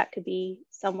thought that could be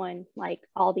someone like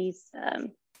all these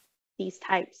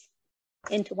types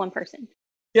into one person.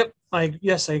 Yep,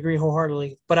 yes, I agree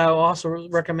wholeheartedly. But I also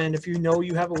recommend if you know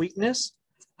you have a weakness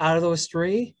out of those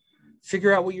three,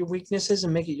 figure out what your weakness is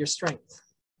and make it your strength.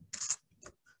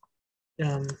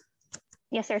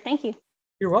 Yes, sir. Thank you.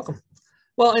 You're welcome.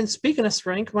 Well, and speaking of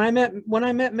strength, when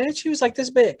I met Mitch, he was like this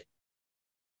big.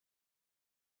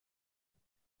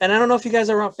 And I don't know if you guys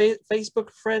are on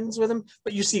Facebook friends with him,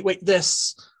 but you see, wait,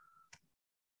 this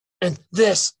and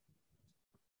this.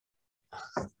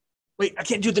 Wait, I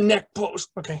can't do the neck pose.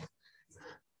 Okay.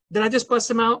 Did I just bust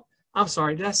him out? I'm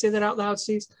sorry. Did I say that out loud,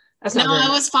 Steve? That's not no,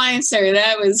 that was fine, sir.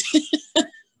 That was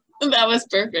that was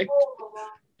perfect.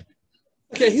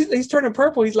 Okay, he's turning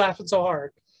purple. He's laughing so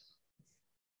hard.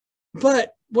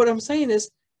 But what I'm saying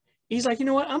is, he's like, you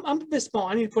know what? I'm a bit small.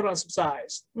 I need to put on some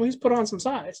size. Well, he's put on some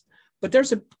size. But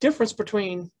there's a difference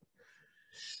between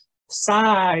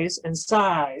size and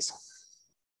size.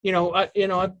 You know,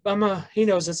 he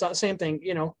knows it's the same thing.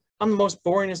 You know, I'm the most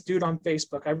boringest dude on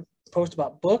Facebook. I post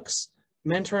about books,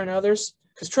 mentoring others.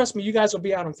 Because trust me, you guys will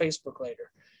be out on Facebook later.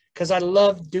 Because I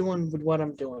love doing what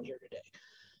I'm doing here today.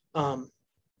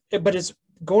 But it's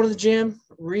going to the gym,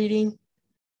 reading,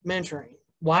 mentoring.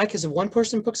 Why? Because if one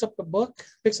person picks up a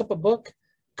book,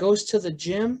 goes to the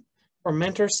gym or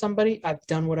mentors somebody, I've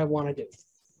done what I want to do.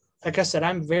 Like I said,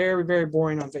 I'm very, very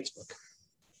boring on Facebook.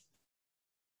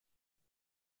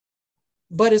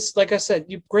 But it's like I said,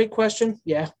 great question.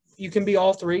 Yeah, you can be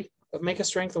all three, but make a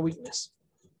strength a weakness.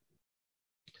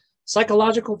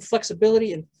 Psychological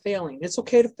flexibility and failing. It's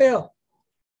okay to fail.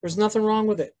 There's nothing wrong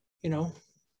with it. You know,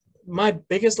 my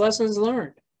biggest lessons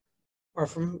learned are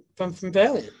from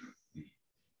failing.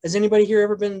 Has anybody here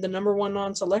ever been the #1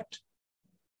 non-select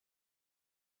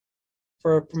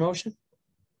for a promotion?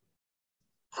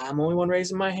 I'm the only one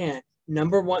raising my hand.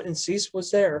 #1, and Cease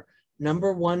was there.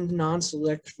 #1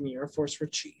 non-select from the Air Force for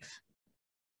Chief.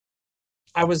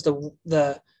 I was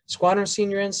the Squadron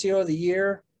Senior NCO of the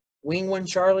Year, Wing 1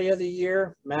 Charlie of the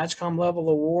Year, MAGCOM level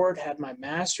award, had my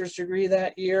master's degree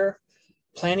that year,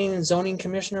 Planning and Zoning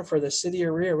Commissioner for the City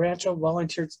of Rio Rancho,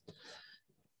 volunteered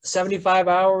 75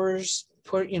 hours,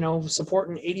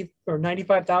 supporting 80 or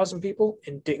 95,000 people,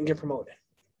 and didn't get promoted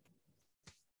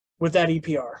with that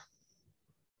EPR.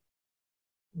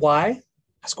 Why?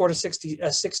 I scored a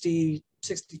 62.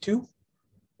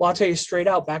 Well, I'll tell you straight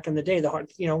out, back in the day,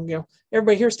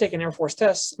 everybody here's taking Air Force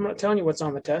tests. I'm not telling you what's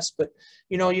on the test, but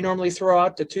you normally throw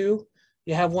out the 2.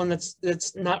 You have one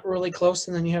that's not really close,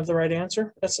 and then you have the right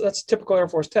answer. That's a typical Air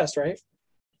Force test, right?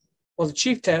 Well, the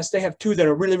chief test, they have 2 that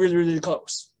are really, really, really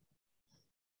close.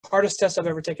 Hardest test I've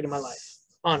ever taken in my life,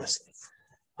 honestly.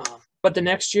 But the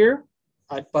next year,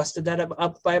 I busted that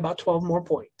up by about 12 more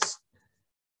points.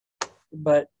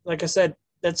 But like I said,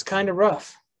 that's kind of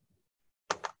rough.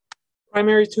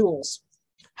 Primary tools.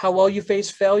 How well you face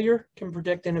failure can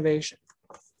predict innovation.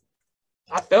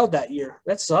 I failed that year.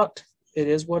 That sucked. It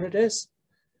is what it is.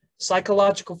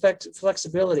 Psychological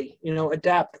flexibility,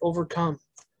 adapt, overcome.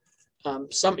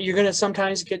 You're going to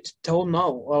sometimes get told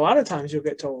no. A lot of times you'll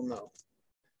get told no.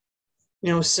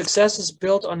 Success is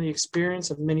built on the experience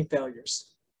of many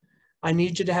failures. I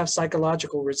need you to have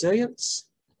psychological resilience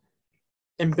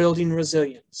and building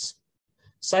resilience.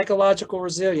 Psychological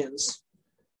resilience.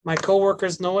 My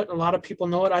coworkers know it. A lot of people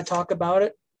know it. I talk about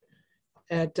it.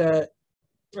 At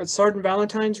Sergeant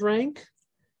Valentine's rank,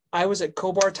 I was at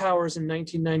Kobar Towers in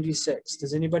 1996.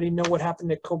 Does anybody know what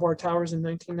happened at Kobar Towers in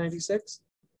 1996?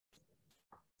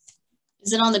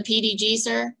 Is it on the PDG,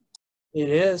 sir? It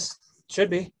is. Should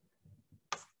be.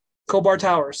 Kobar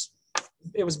Towers.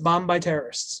 It was bombed by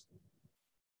terrorists.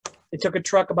 They took a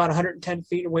truck about 110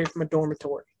 feet away from a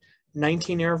dormitory.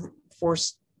 19 Air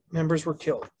Force members were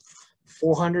killed.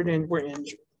 400 were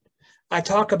injured. I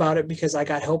talk about it because I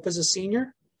got help as a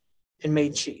senior and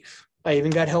made chief. I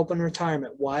even got help in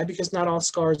retirement. Why? Because not all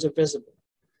scars are visible.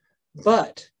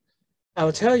 But I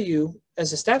will tell you,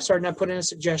 as a staff sergeant, I put in a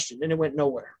suggestion and it went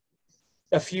nowhere.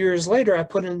 A few years later, I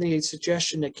put in the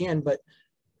suggestion again, but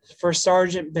first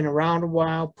sergeant, been around a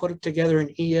while, put it together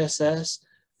in ESS.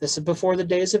 This is before the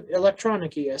days of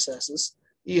electronic ESSs,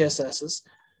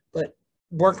 but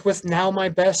worked with now my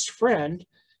best friend,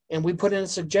 and we put in a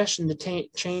suggestion to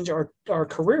change our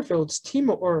career fields team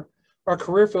or our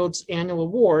career fields annual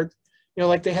award.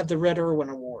 Like they have the Red Irwin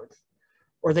Award,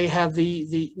 or they have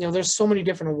there's so many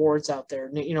different awards out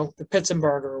there. The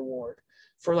Pitzenberger Award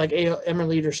for like Emmer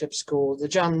Leadership School, the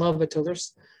John Lovett.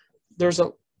 There's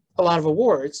a lot of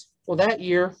awards. Well, that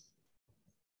year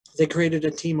they created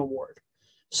a team award.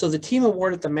 So the team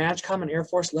award at the MAGCOM and Air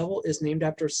Force level is named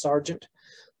after Sergeant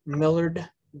Millard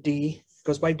D.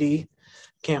 Goes by D.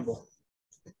 Campbell.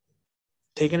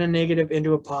 Taking a negative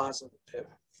into a positive.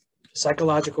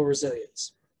 Psychological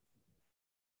resilience.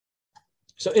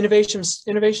 So innovation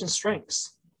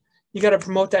strengths. You got to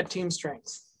promote that team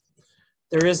strength.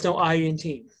 There is no I in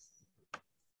team.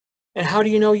 And how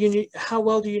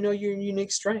well do you know your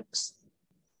unique strengths?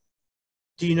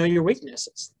 Do you know your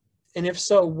weaknesses? And if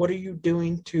so, what are you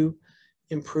doing to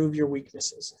improve your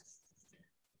weaknesses?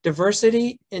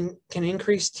 Diversity can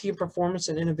increase team performance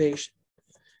and innovation.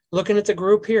 Looking at the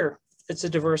group here, it's a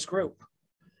diverse group.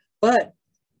 But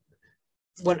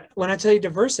when I tell you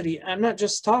diversity, I'm not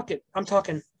just talking, I'm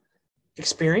talking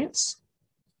experience,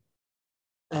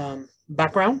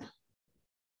 background,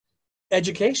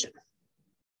 education.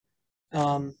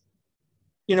 I've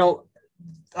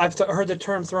heard the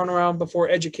term thrown around before,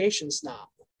 education snob.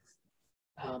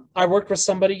 I worked with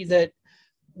somebody that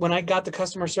when I got the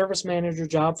customer service manager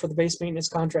job for the base maintenance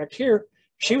contract here,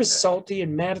 she was salty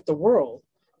and mad at the world.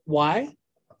 Why?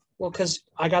 Well, because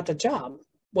I got the job.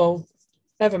 Well,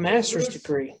 I have a master's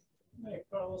degree.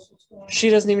 She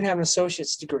doesn't even have an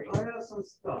associate's degree.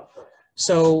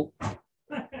 So,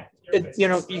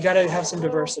 you got to have some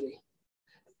diversity.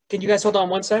 Can you guys hold on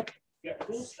one sec?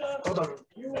 Hold on.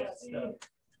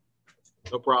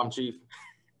 No problem, Chief.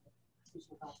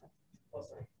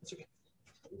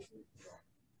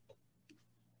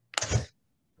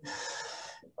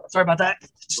 Sorry about that.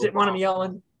 Just didn't want him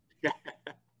yelling. And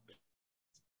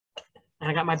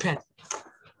I got my pen.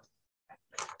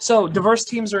 So diverse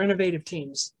teams are innovative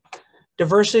teams.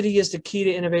 Diversity is the key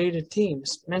to innovative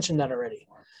teams. Mentioned that already.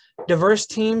 Diverse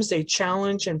teams, they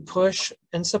challenge and push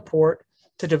and support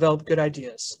to develop good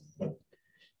ideas.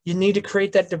 You need to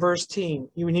create that diverse team.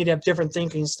 You need to have different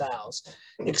thinking styles,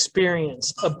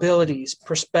 experience, abilities,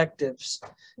 perspectives,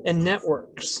 and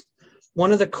networks.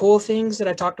 One of the cool things that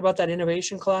I talked about that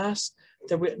innovation class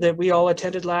that we all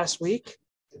attended last week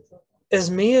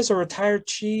is me as a retired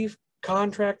chief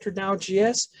contractor, now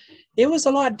GS, it was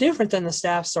a lot different than the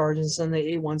staff sergeants and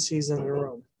the A1Cs in the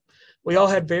room. We all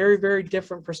had very, very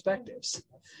different perspectives.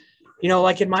 You know,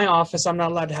 like in my office, I'm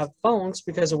not allowed to have phones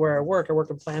because of where I work. I work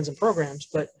in plans and programs,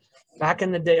 but back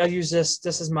in the day, I'll use this.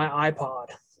 This is my iPod.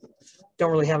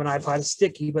 Don't really have an iPod, it's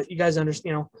sticky, but you guys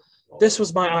understand, you know, this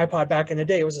was my iPod back in the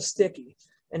day. It was a sticky.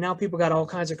 And now people got all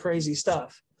kinds of crazy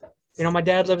stuff. You know, my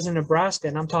dad lives in Nebraska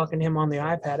and I'm talking to him on the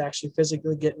iPad, actually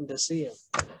physically getting to see him.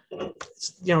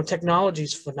 You know, technology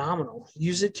is phenomenal.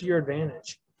 Use it to your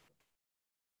advantage.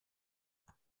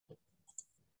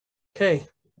 Okay.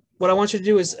 What I want you to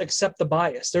do is accept the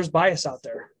bias. There's bias out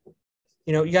there.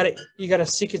 You know, you gotta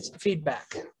seek its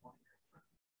feedback.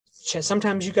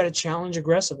 Sometimes you gotta challenge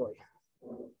aggressively.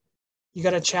 You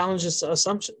gotta challenge its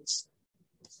assumptions.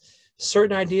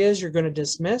 Certain ideas you're gonna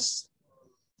dismiss.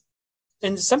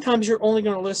 And sometimes you're only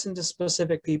gonna listen to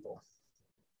specific people.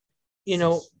 You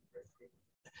know,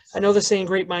 I know the saying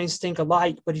great minds think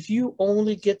alike, but if you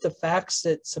only get the facts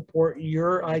that support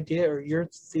your idea or your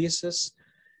thesis,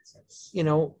 you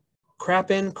know,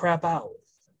 crap in, crap out.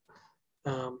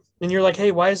 And you're like,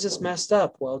 hey, why is this messed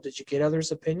up? Well, did you get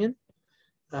others' opinion?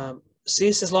 See,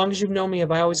 as long as you've known me,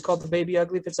 have I always called the baby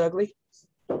ugly if it's ugly?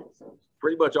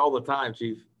 Pretty much all the time,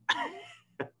 Chief.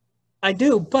 I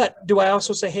do, but do I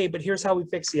also say, hey, but here's how we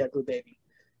fix the ugly baby,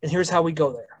 and here's how we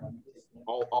go there?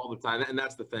 All the time, and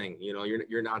that's the thing. You know,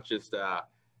 you're not just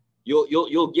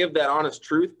you'll give that honest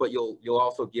truth, but you'll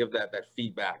also give that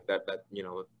feedback that you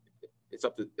know. It's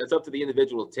up to the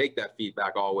individual to take that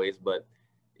feedback always, but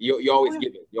you always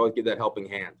give it. You always give that helping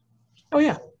hand. Oh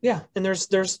yeah, yeah. And there's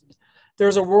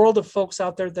a world of folks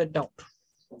out there that don't,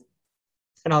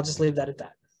 and I'll just leave that at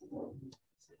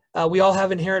that. We all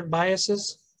have inherent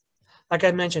biases, like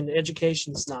I mentioned.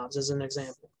 Education snobs as an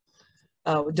example.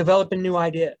 Developing new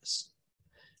ideas.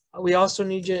 We also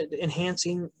need you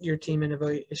enhancing your team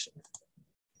innovation.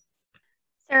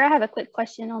 Sarah, I have a quick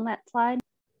question on that slide.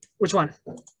 Which one?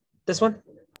 This one?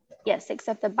 Yes,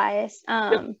 accept the bias.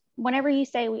 Yep. Whenever you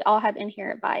say we all have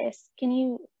inherent bias, can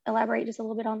you elaborate just a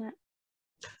little bit on that?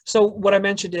 So what I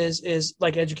mentioned is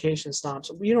like education snobs.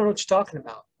 You don't know what you're talking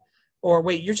about. Or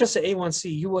wait, you're just an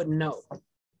A1C. You wouldn't know.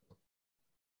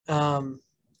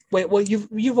 Wait, well,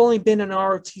 you've only been an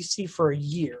ROTC for a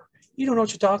year. You don't know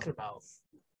what you're talking about.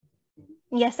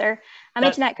 Yes, sir. I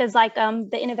mentioned that because like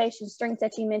the innovation strengths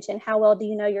that you mentioned, how well do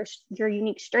you know your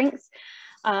unique strengths?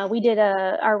 We did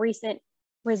our recent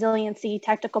resiliency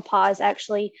tactical pause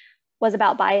actually was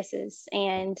about biases.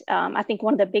 And I think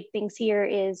one of the big things here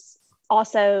is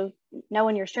also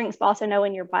knowing your strengths, but also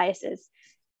knowing your biases.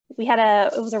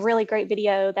 It was a really great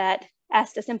video that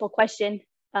asked a simple question.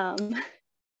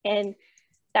 And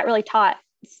that really taught,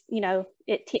 you know,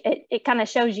 it kind of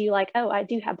shows you like, oh, I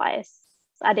do have bias.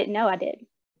 I didn't know I did.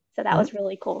 So that was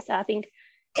really cool. So I think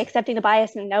accepting the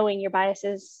bias and knowing your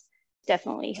biases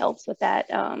definitely helps with that.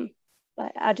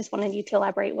 But I just wanted you to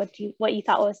elaborate what you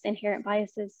thought was inherent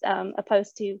biases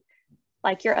opposed to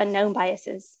like your unknown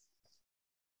biases.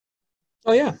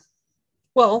 Oh yeah.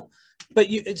 Well, but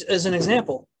as an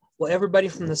example, well, everybody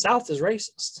from the South is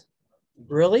racist.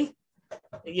 Really?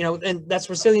 You know, and that's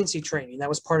resiliency training. That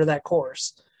was part of that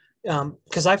course.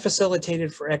 Because I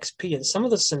facilitated for XP and some of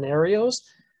the scenarios,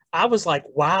 I was like,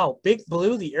 wow, Big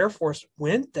Blue, the Air Force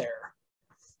went there.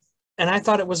 And I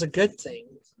thought it was a good thing.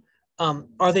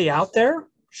 Are they out there?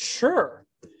 Sure.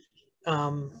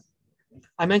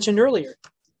 I mentioned earlier,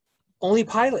 only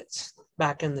pilots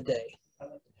back in the day.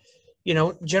 You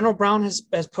know, General Brown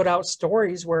has put out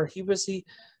stories where he was the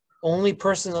only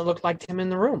person that looked like him in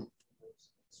the room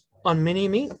on many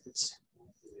meetings.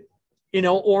 You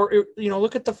know, or, you know,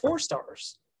 look at the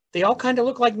 4-stars. They all kind of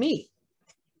look like me.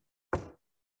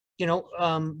 You know,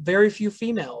 very few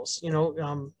females, you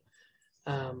know,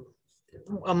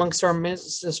 amongst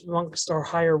our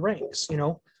higher ranks, you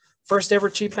know. First ever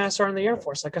Chief Master Sergeant in the Air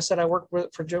Force. Like I said, I worked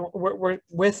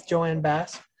with Joanne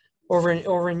Bass over in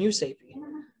USAP.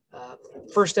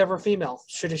 First ever female.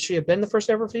 Should she have been the first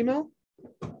ever female?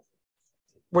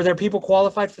 Were there people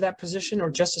qualified for that position or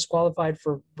just as qualified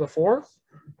for before?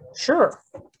 Sure.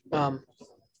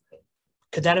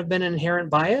 Could that have been an inherent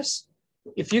bias?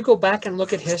 If you go back and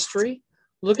look at history,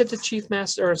 look at the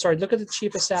look at the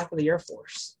chief of staff of the Air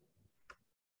Force.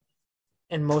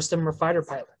 And most of them were fighter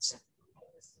pilots.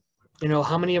 You know,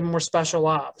 how many of them were special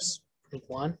ops? I think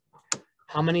one.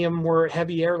 How many of them were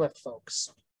heavy airlift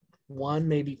folks? One,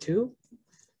 maybe two.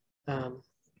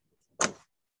 Good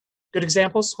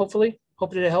examples, hopefully.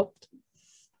 Hopefully it helped.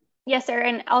 Yes, sir.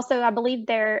 And also, I believe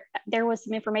there was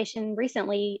some information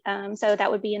recently. So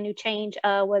that would be a new change,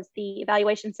 was the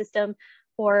evaluation system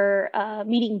for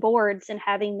meeting boards and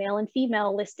having male and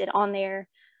female listed on there.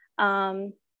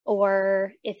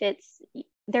 Or if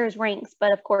there's ranks,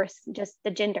 but of course, just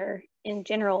the gender in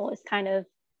general is kind of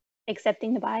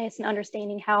accepting the bias and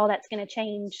understanding how that's going to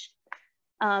change,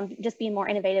 just being more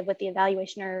innovative with the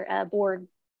evaluation or board.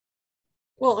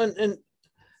 Well, and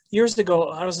years ago,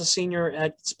 I was a senior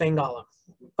at Spangala.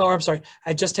 Oh, I'm sorry.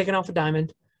 I'd just taken off a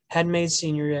diamond, hadn't made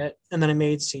senior yet, and then I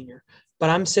made senior.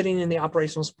 But I'm sitting in the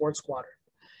operational sports squadron.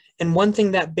 And one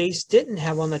thing that base didn't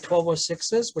have on the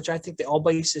 1206s, which I think the all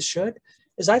bases should,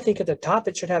 is I think at the top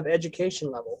it should have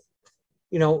education level.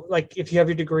 You know, like if you have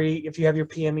your degree, if you have your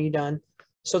PME done,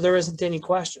 so there isn't any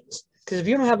questions. Because if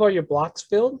you don't have all your blocks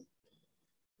filled,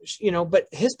 you know, but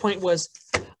his point was,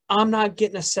 I'm not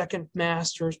getting a second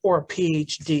master's or a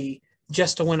PhD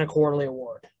just to win a quarterly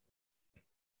award.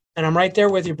 And I'm right there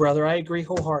with you, brother. I agree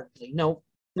wholeheartedly. No,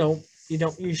 you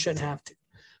don't. You shouldn't have to.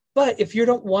 But if you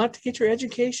don't want to get your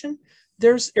education,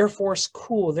 there's Air Force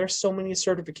Cool. There's so many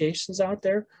certifications out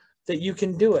there that you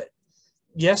can do it.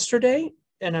 Yesterday,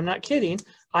 and I'm not kidding,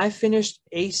 I finished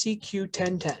ACQ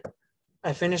 1010.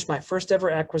 I finished my first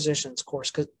ever acquisitions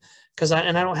course because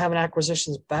I don't have an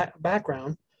acquisitions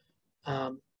background.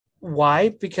 Why?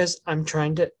 Because I'm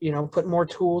trying to, you know, put more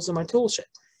tools in my tool shed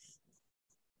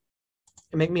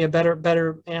and make me a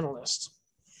better analyst.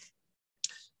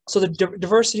 So the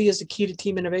diversity is the key to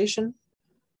team innovation.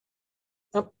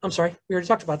 Oh, I'm sorry. We already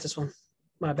talked about this one.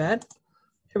 My bad.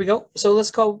 Here we go. So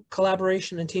let's call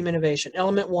collaboration and team innovation.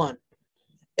 Element 1,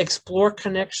 explore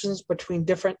connections between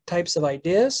different types of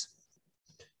ideas.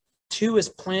 2 is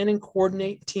plan and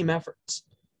coordinate team efforts.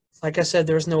 Like I said,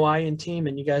 there's no I in team,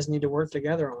 and you guys need to work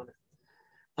together on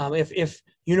it. If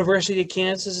University of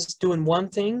Kansas is doing one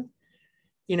thing,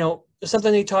 you know,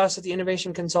 something they taught us at the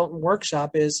Innovation Consultant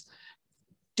Workshop is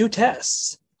do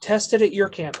tests. Test it at your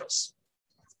campus.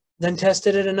 Then test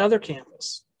it at another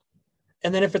campus.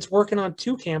 And then if it's working on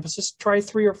 2 campuses, try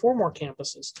 3 or 4 more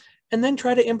campuses. And then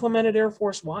try to implement it Air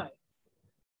Force-wide.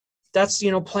 That's,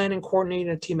 you know, plan and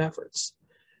coordinating team efforts.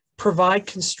 Provide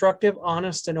constructive,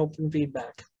 honest, and open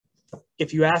feedback.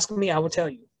 If you ask me, I will tell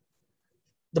you.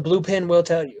 The blue pen will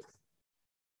tell you.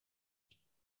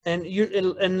 And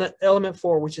element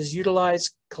 4, which is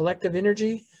utilize collective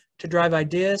energy to drive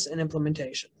ideas and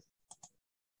implementation.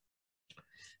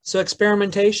 So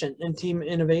experimentation and team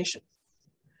innovation.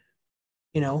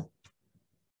 You know,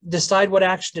 decide what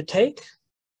action to take.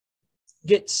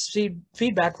 Get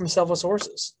feedback from several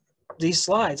sources. These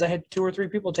slides, I had 2 or 3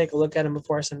 people take a look at them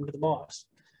before I sent them to the boss.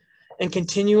 And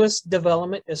continuous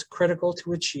development is critical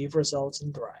to achieve results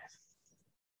and thrive.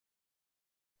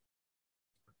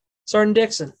 Sergeant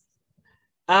Dixon,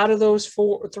 out of those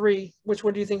 3, which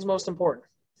one do you think is most important?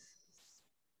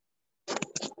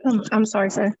 I'm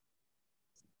sorry, sir.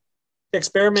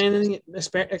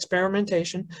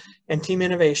 Experimentation and team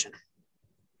innovation.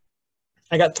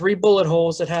 I got 3 bullet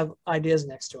holes that have ideas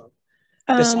next to them.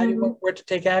 Deciding where to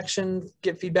take action,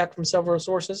 get feedback from several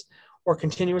sources, or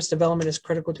continuous development is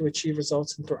critical to achieve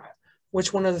results and thrive.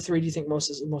 Which one of the 3 do you think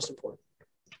is most important?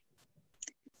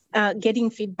 Getting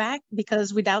feedback,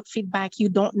 because without feedback, you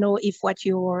don't know if what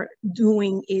you're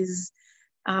doing is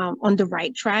on the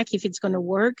right track, if it's going to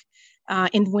work.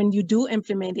 And when you do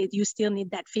implement it, you still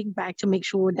need that feedback to make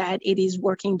sure that it is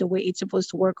working the way it's supposed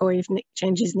to work, or if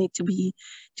changes need to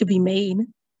be made.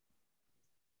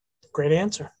 Great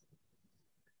answer.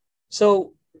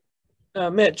 So,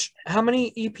 Mitch, how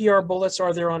many EPR bullets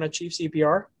are there on a Chief's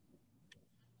EPR?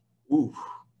 Ooh,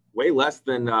 way less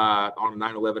than on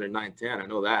 911 and 910. I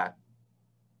know that.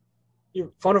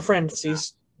 You phone a friend,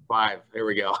 Cease. 5. There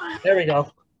we go. There we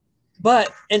go. But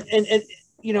and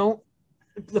you know,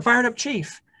 the fired up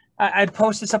chief. I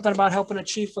posted something about helping a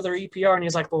chief with their EPR, and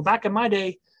he's like, "Well, back in my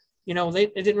day, you know,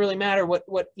 it didn't really matter what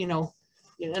you know."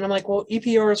 And I'm like, "Well,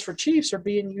 EPRs for chiefs are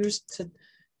being used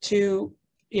to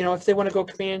you know, if they want to go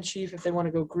command chief, if they want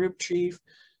to go group chief,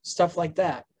 stuff like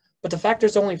that. But the fact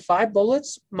there's only 5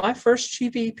 bullets, my first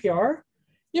chief EPR,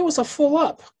 It was a full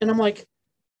up. And I'm like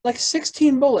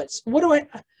 16 bullets. What do I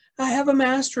have a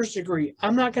master's degree.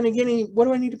 I'm not going to get any, what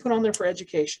do I need to put on there for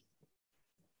education?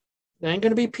 I ain't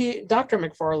going to be Dr.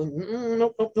 McFarlin.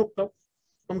 Nope.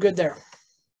 I'm good there.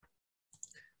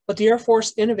 But the Air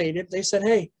Force innovated. They said,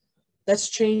 hey, let's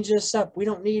change this up. We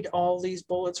don't need all these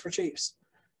bullets for chiefs.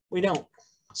 We don't.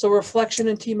 So reflection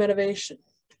and team innovation.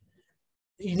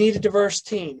 You need a diverse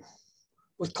team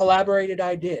with collaborated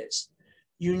ideas.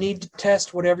 You need to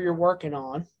test whatever you're working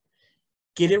on,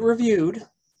 get it reviewed,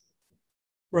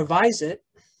 revise it,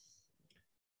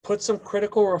 put some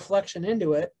critical reflection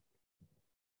into it,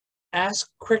 ask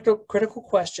critical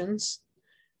questions,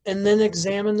 and then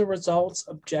examine the results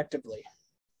objectively.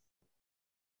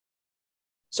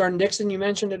 Sergeant Dixon, you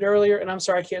mentioned it earlier, and I'm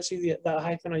sorry, I can't see the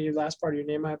hyphen on your last part of your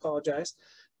name. I apologize.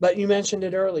 But you mentioned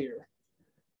it earlier.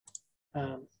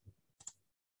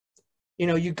 You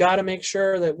know, you got to make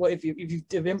sure that if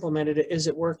you've implemented it, is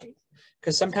it working?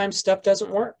 Because sometimes stuff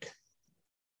doesn't work.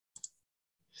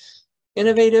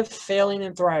 Innovative, failing,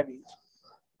 and thriving.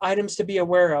 Items to be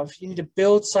aware of. You need to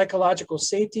build psychological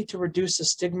safety to reduce the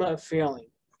stigma of failing.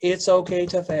 It's okay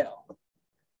to fail,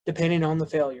 depending on the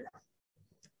failure.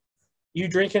 You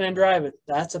drinking and driving,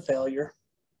 that's a failure.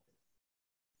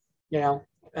 You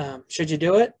know, should you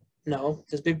do it? No.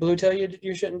 Does Big Blue tell you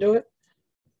you shouldn't do it?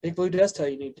 Big Blue does tell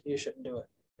you you shouldn't do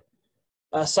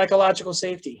it. Psychological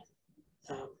safety.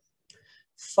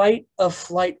 Fight or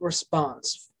flight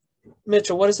response.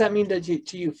 Mitchell, what does that mean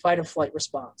to you, fight or flight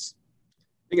response?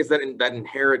 I think it's that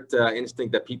inherent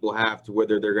instinct that people have to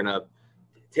whether they're going to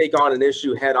take on an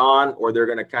issue head on or they're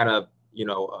going to kind of, you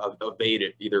know, evade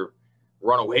it, either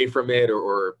run away from it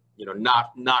or you know,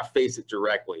 not face it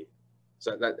directly.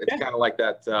 So that it's kind of like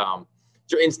that,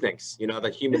 your instincts, you know,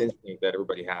 that human instinct that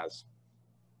everybody has.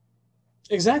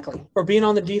 Exactly. Or being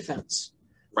on the defense.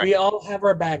 Right. We all have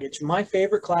our baggage. My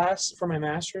favorite class for my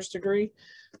master's degree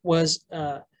was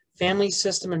family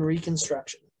system and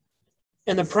reconstruction.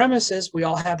 And the premise is we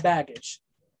all have baggage.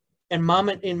 And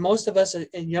most of us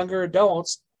and younger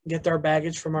adults get their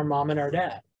baggage from our mom and our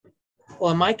dad.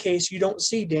 Well, in my case, you don't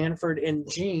see Danford and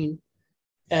Gene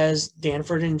as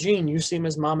Danford and Gene. You see them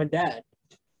as mom and dad.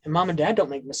 And mom and dad don't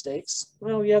make mistakes.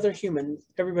 Well, yeah, they're human.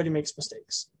 Everybody makes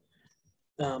mistakes.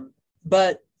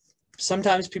 But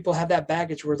sometimes people have that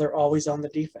baggage where they're always on the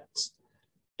defense.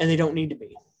 And they don't need to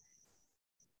be.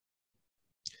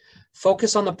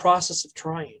 Focus on the process of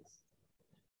trying.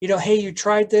 You know, hey, you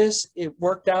tried this. It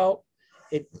worked out.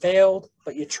 It failed,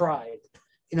 but you tried.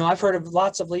 You know, I've heard of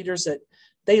lots of leaders that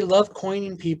they love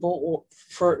coining people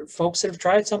for folks that have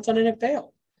tried something and it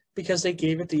failed because they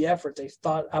gave it the effort. They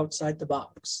thought outside the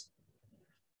box.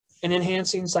 And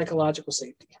enhancing psychological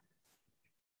safety.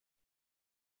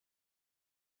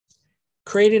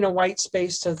 Creating a white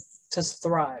space to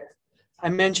thrive. I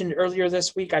mentioned earlier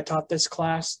this week, I taught this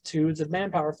class to the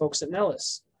manpower folks at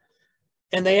Nellis.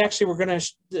 And they actually were going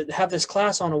to have this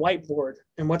class on a whiteboard.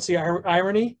 And what's the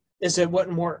irony? Is it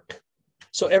wouldn't work.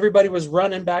 So everybody was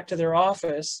running back to their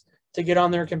office to get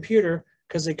on their computer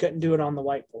because they couldn't do it on the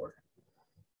whiteboard.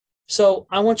 So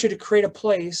I want you to create a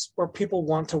place where people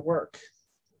want to work.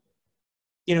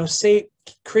 You know,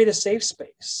 create a safe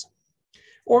space.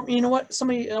 Or you know what?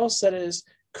 Somebody else said is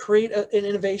create an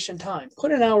innovation time.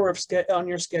 Put an hour on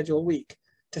your schedule a week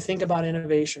to think about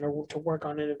innovation or to work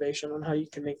on innovation on how you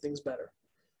can make things better.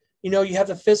 You know, you have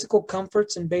the physical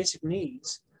comforts and basic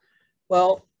needs.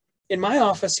 Well, in my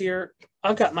office here,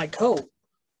 I've got my coat.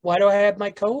 Why do I have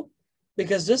my coat?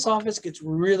 Because this office gets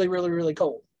really, really, really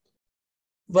cold.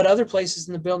 But other places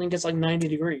in the building gets like 90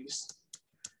 degrees.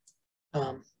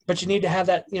 But you need to have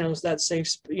that, you know, that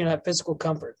safe, you know, that physical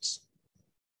comforts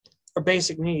or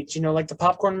basic needs, you know, like the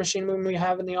popcorn machine we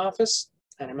have in the office.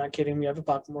 And I'm not kidding, we have a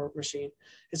popcorn machine.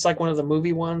 It's like one of the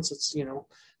movie ones. It's, you know,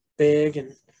 big.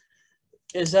 And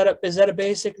is that a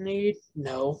basic need?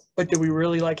 No. But do we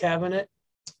really like having it?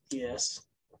 Yes.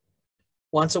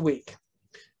 Once a week.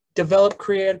 Develop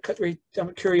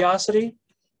curiosity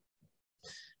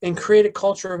and create a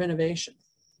culture of innovation.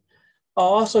 I'll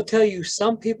also tell you,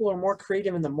 some people are more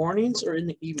creative in the mornings or in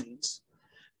the evenings.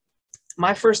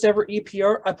 My first ever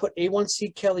EPR, I put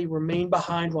A1C Kelly remain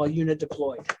behind while unit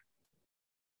deployed.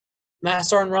 Master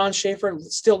Sergeant Ron Schaefer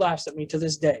still laughs at me to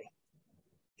this day.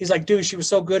 He's like, dude, she was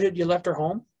so good, you left her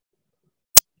home.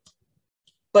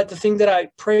 But the thing that I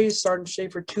praise Sergeant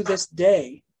Schaefer to this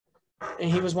day, and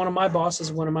he was one of my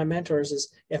bosses, one of my mentors,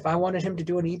 is if I wanted him to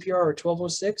do an EPR or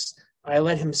 1206, I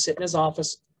let him sit in his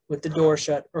office with the door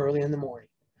shut early in the morning,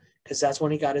 because that's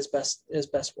when he got his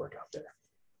best work out there.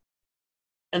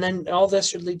 And then all this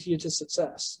should lead you to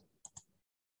success.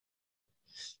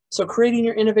 So creating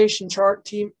your innovation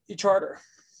charter.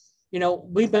 You know,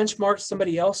 we benchmarked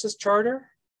somebody else's charter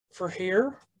for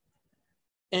here.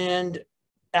 And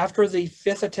after the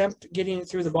 5th attempt getting it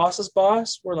through the boss's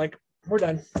boss, we're like, we're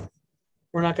done.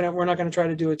 We're not gonna try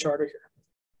to do a charter here.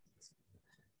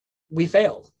 We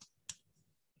failed.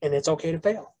 And it's okay to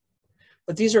fail.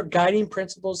 But these are guiding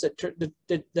principles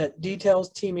that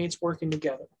details teammates working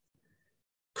together.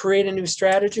 Create a new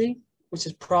strategy, which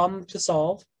is problem to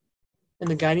solve, and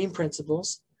the guiding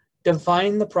principles.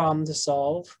 Define the problem to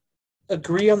solve.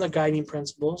 Agree on the guiding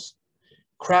principles.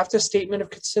 Craft a statement of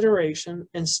consideration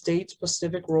and state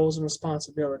specific roles and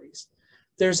responsibilities.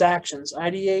 There's actions: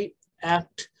 ideate,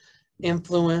 act,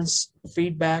 influence,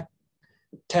 feedback,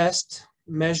 test,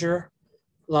 measure,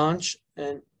 launch,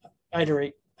 and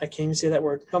iterate. I can't even say that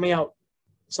word. Help me out.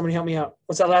 Somebody help me out.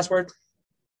 What's that last word?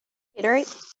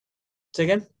 Iterate. Say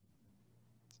again.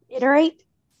 Iterate.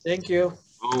 Thank you.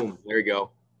 Boom. There you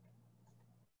go.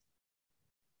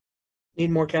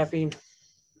 Need more caffeine.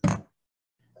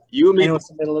 You and me. I know it's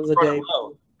the middle of the day.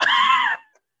 Low.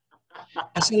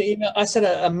 I sent an email. I sent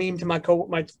a meme to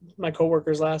my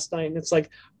coworkers last night, and it's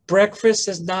like, breakfast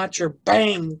is not your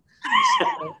bang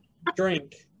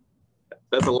drink.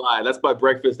 That's a lie. That's my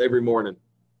breakfast every morning.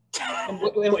 And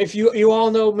if you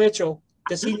all know Mitchell,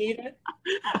 does he need it?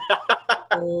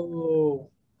 Oh.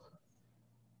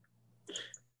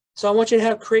 So I want you to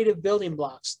have creative building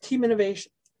blocks, team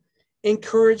innovation,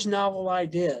 encourage novel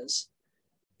ideas,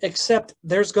 except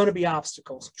there's going to be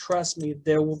obstacles. Trust me,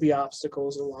 there will be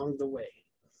obstacles along the way.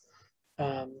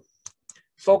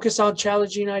 Focus on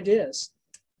challenging ideas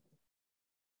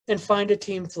and find a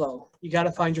team flow. You got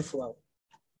to find your flow.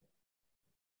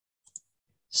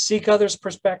 Seek others'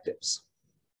 perspectives.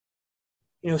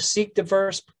 You know, seek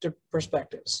diverse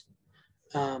perspectives.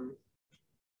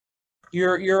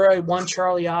 You're a 1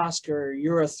 Charlie Oscar.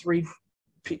 You're a 3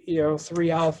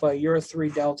 Alpha. You're a 3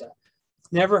 Delta.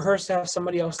 Never hurts to have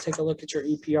somebody else take a look at your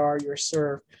EPR, your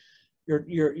SERV, your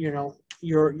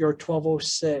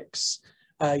 1206,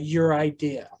 your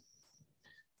idea.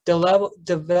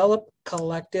 Develop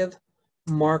collective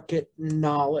market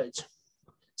knowledge.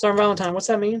 Sorry, Valentine, what's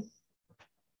that mean?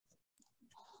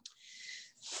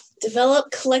 Develop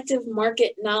collective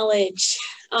market knowledge.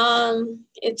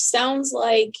 It sounds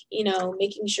like,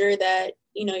 making sure that,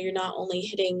 you're not only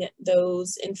hitting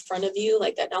those in front of you,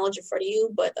 like that knowledge in front of you,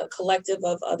 but a collective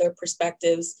of other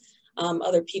perspectives,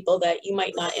 other people that you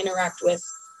might not interact with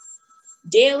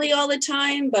daily all the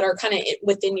time, but are kind of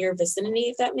within your vicinity,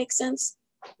 if that makes sense.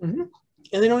 Mm-hmm.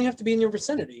 And they don't have to be in your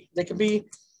vicinity. They could be,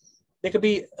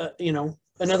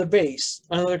 another base,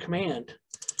 another command.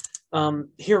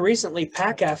 Here recently,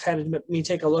 PACAF had me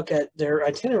take a look at their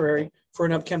itinerary for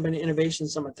an upcoming innovation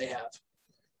summit they have.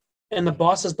 And the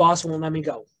boss's boss won't let me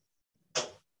go.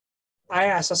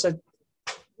 I said,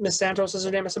 Miss Santos is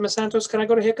her name. I said, Miss Santos, can I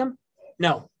go to Hickam?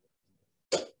 No.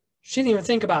 She didn't even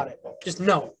think about it. Just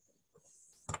no.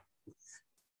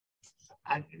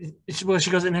 She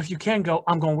goes, and if you can go,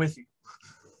 I'm going with you.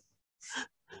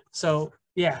 So,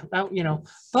 yeah,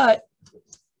 but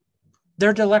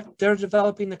they're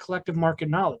developing the collective market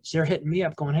knowledge. They're hitting me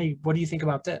up going, hey, what do you think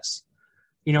about this?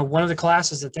 One of the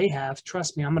classes that they have,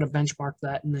 trust me, I'm going to benchmark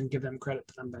that and then give them credit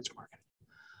that I'm benchmarking.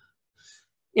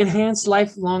 Enhance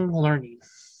lifelong learning.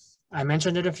 I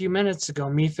mentioned it a few minutes ago,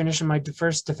 me finishing my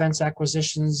first Defense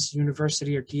Acquisitions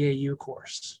University or DAU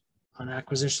course on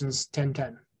Acquisitions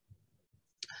 1010.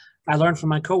 I learned from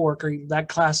my coworker that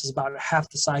class is about half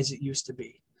the size it used to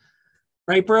be.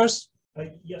 Right, Bruce?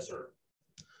 Yes, sir.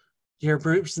 You hear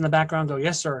Bruce in the background go,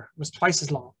 yes, sir. It was twice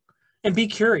as long. And be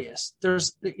curious.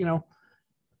 There's,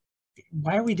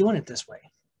 why are we doing it this way?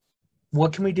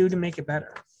 What can we do to make it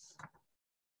better?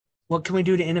 What can we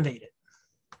do to innovate it?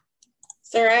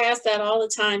 Sir, I ask that all the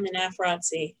time in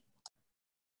AFROTC.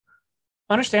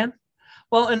 Understand?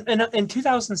 Well, in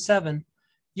 2007,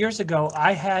 years ago,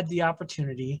 I had the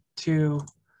opportunity to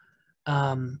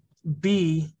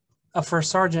be a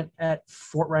first sergeant at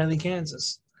Fort Riley,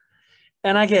 Kansas.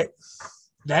 And I get,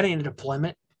 that ain't a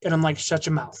deployment. And I'm like, shut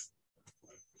your mouth.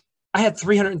 I had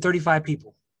 335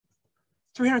 people.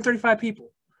 335 people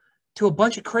to a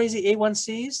bunch of crazy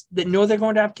A1Cs that know they're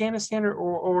going to Afghanistan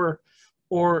or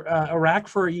Iraq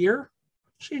for a year.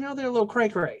 So, they're a little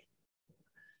cray-cray.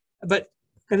 And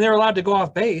they're allowed to go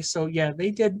off base. So, yeah, they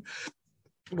did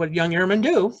what young airmen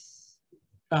do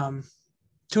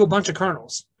to a bunch of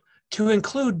colonels, to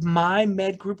include my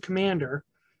med group commander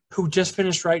who just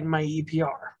finished writing my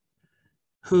EPR,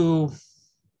 who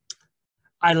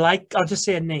I like. I'll just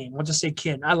say a name. I'll just say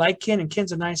Ken. I like Ken, and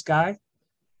Ken's a nice guy.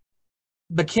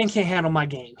 But Ken can't handle my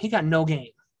game. He got no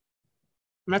game.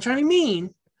 I'm not trying to be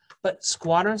mean, but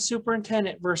squadron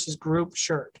superintendent versus group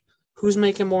shirt. Who's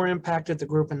making more impact at the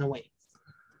group and the wing?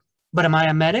 But am I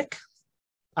a medic?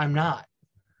 I'm not.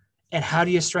 And how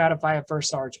do you stratify a first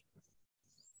sergeant?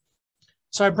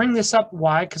 So I bring this up,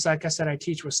 why? Because like I said, I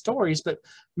teach with stories, but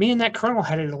me and that colonel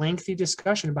had a lengthy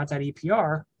discussion about that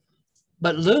EPR.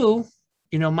 But Lou,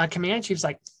 my command chief's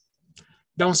like,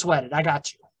 don't sweat it. I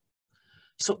got you.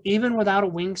 So even without a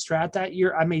wing strat that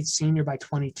year, I made senior by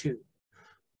 22.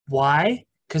 Why?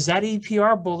 Because that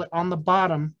EPR bullet on the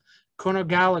bottom, Colonel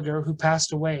Gallagher, who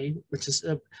passed away, which is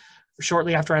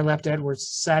shortly after I left Edwards,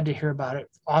 sad to hear about it,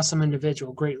 awesome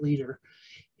individual, great leader.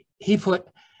 He put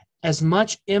as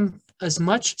much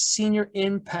senior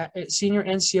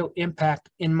NCO impact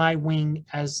in my wing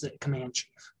as the command chief.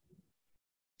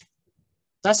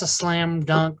 That's a slam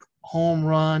dunk, home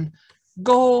run,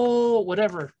 goal,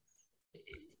 whatever.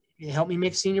 It helped me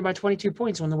make senior by 22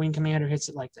 points when the wing commander hits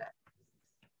it like that.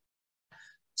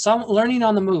 So I'm learning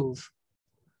on the move.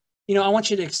 I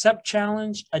want you to accept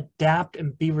challenge, adapt,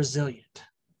 and be resilient.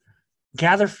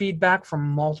 Gather feedback from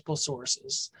multiple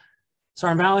sources.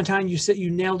 Sergeant Valentine,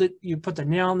 you nailed it. You put the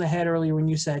nail on the head earlier when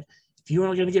you said, if you're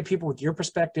only going to get people with your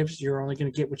perspectives, you're only going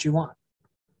to get what you want.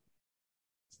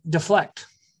 Deflect.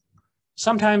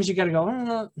 Sometimes you got to go,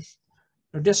 no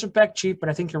disrespect, Chief, but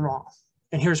I think you're wrong.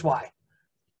 And here's why.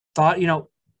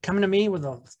 Coming to me with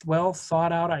a well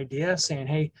thought out idea saying,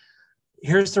 hey,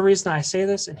 here's the reason I say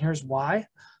this and here's why.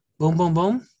 Boom, boom,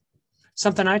 boom.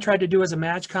 Something I tried to do as a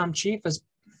MAGCOM chief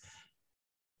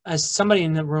as somebody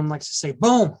in the room likes to say,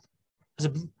 boom, as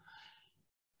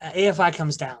AFI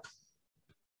comes down.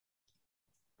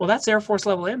 Well, that's Air Force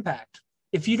level impact.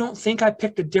 If you don't think I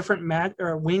picked a different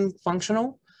wing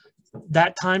functional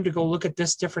that time to go look at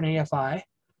this different AFI,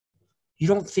 you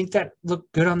don't think that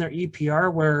looked good on their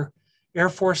EPR where Air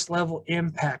Force level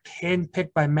impact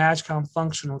handpicked by MAGCOM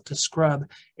functional to scrub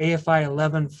AFI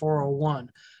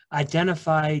 11401,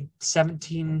 identified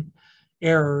 17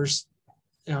 errors,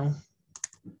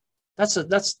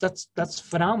 that's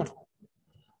phenomenal.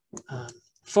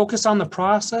 Focus on the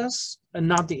process and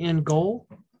not the end goal.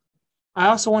 I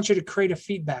also want you to create a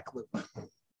feedback loop.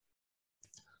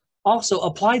 Also,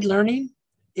 applied learning,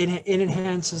 it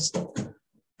enhances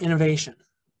innovation.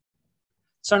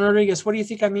 Son Rodriguez, what do you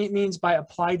think means by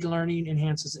applied learning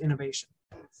enhances innovation?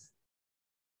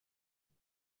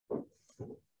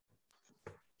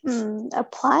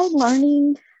 Applied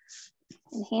learning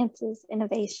enhances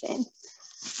innovation.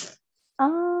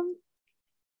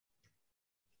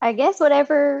 I guess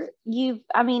whatever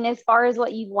as far as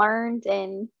what you've learned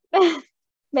and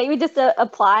maybe just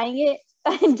applying it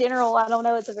in general, I don't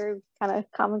know, it's a very kind of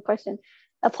common question.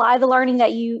 Apply the learning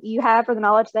that you have or the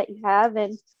knowledge that you have,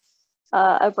 and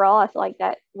overall, I feel like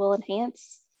that will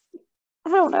enhance. I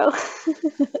don't know.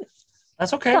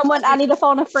 That's okay. I need to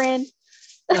phone a friend.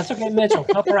 That's okay, Mitchell.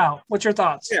 Help her out. What's your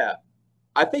thoughts? Yeah,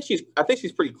 I think she's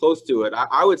pretty close to it.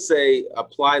 I would say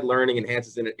applied learning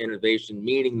enhances innovation,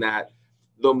 meaning that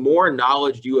the more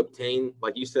knowledge you obtain,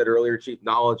 like you said earlier, Chief,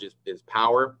 knowledge is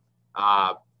power.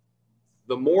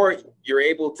 The more you're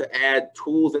able to add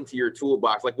tools into your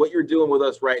toolbox, like what you're doing with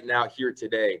us right now here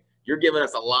today. You're giving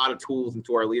us a lot of tools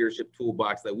into our leadership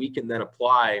toolbox that we can then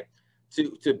apply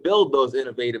to build those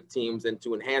innovative teams and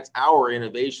to enhance our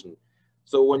innovation.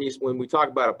 So when we talk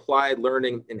about applied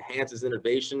learning enhances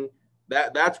innovation,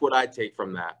 that's what I take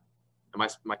from that. Am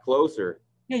I close or?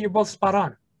 Yeah, you're both spot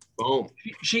on. Boom.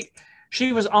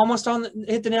 She was almost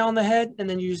hit the nail on the head, and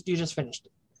then you just finished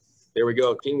it. There we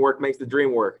go. Teamwork makes the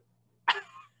dream work.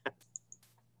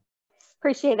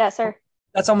 Appreciate that, sir.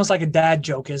 That's almost like a dad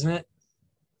joke, isn't it?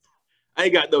 I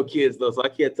ain't got no kids though, so I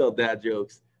can't tell dad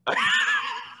jokes.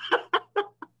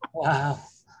 Wow.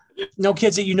 No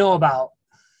kids that you know about.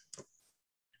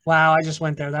 Wow, I just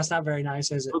went there. That's not very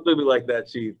nice, is it? Don't do me like that,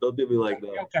 Chief. Don't do me like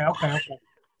that. Okay.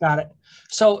 Got it.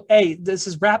 So, hey, this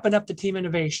is wrapping up the team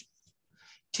innovation.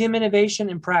 Team innovation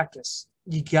in practice.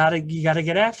 You gotta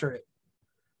get after it.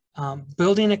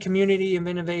 Building a community of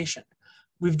innovation.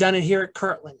 We've done it here at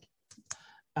Kirtland.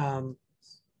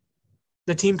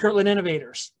 The Team Kirtland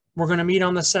Innovators. We're going to meet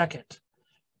on the 2nd.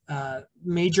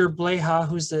 Major Bleha,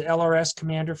 who's the LRS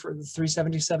commander for the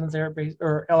 377th Air Base,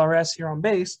 or LRS here on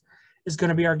base, is going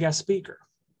to be our guest speaker.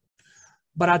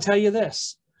 But I'll tell you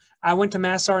this. I went to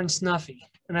Master Sergeant Snuffy,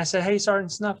 and I said, hey,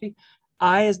 Sergeant Snuffy,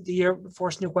 I, as the Air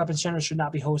Force Nuke Weapons General, should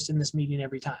not be hosting this meeting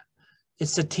every time.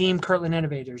 It's the Team Kirtland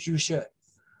Innovators. You should.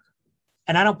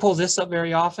 And I don't pull this up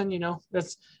very often, I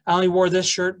only wore this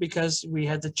shirt because we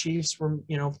had the Chiefs were,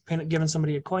 giving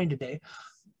somebody a coin today.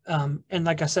 And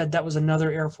like I said, that was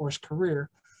another Air Force career.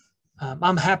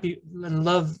 I'm happy and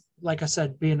love, like I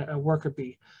said, being a worker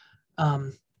bee.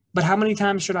 But how many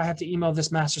times should I have to email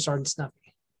this Master Sergeant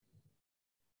Snuffy?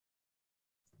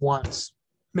 once,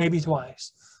 maybe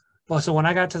twice. Well, so when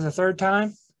I got to the third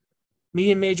time,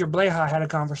 me and Major Bleha had a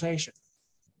conversation.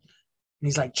 And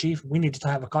he's like, Chief, we need to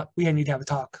have a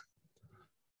talk.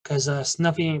 Because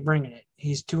Snuffy ain't bringing it.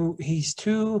 He's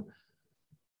too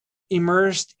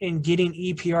immersed in getting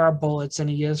EPR bullets than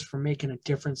he is for making a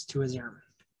difference to his airmen.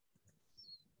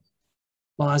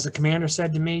 Well, as the commander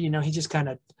said to me, you know, he just kind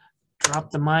of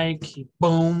dropped the mic, he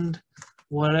boomed,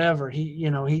 whatever. He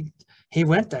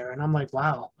went there, and I'm like,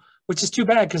 wow, which is too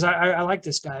bad because I like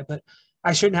this guy, but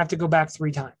I shouldn't have to go back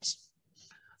 3 times.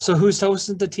 So who's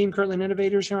hosting the Team Kirtland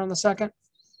Innovators here on the 2nd?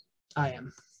 I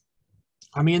am.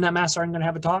 Are me and that master sergeant going to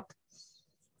have a talk?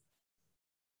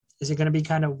 Is it going to be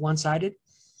kind of one-sided?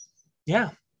 Yeah.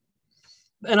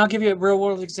 And I'll give you a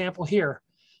real-world example here.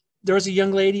 There was a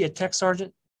young lady, a tech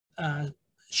sergeant.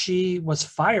 She was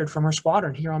fired from her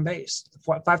squadron here on base, the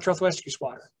 512th Rescue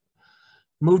Squadron.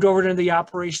 Moved over to the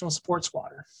Operational Support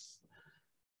Squadron.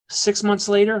 6 months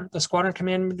later, the squadron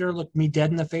commander looked me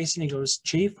dead in the face and he goes,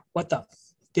 Chief, what the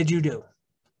did you do?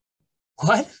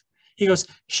 What? He goes,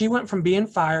 she went from being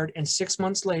fired and 6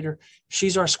 months later,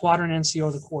 she's our squadron NCO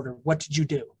of the quarter. What did you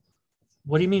do?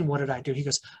 What do you mean, what did I do? He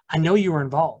goes, I know you were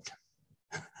involved.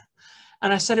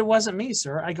 And I said, it wasn't me,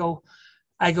 sir. I go,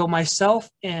 myself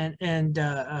and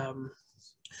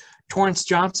Torrance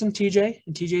Johnson, TJ,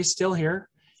 and TJ's still here.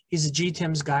 He's a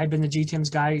GTIMS guy, been the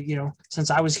GTIMS guy, you know, since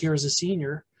I was here as a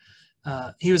senior.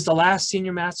 He was the last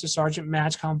senior master sergeant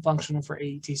MAGCOM functional for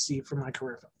AETC for my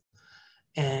career.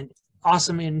 And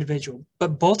awesome individual.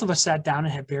 But both of us sat down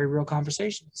and had very real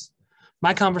conversations.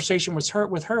 My conversation with her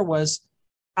was,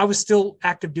 I was still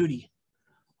active duty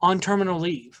on terminal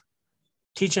leave,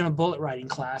 teaching a bullet riding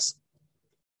class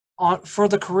for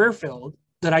the career field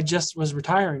that I just was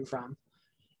retiring from.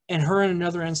 And her and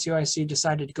another NCOIC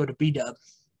decided to go to B-Dub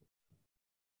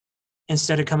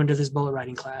instead of coming to this bullet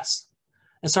riding class.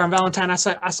 And Sergeant Valentine,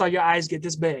 I saw your eyes get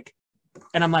this big.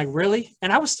 And I'm like, really?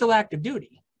 And I was still active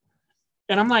duty.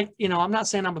 And I'm like, you know, I'm not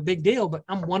saying I'm a big deal, but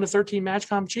I'm 1 of 13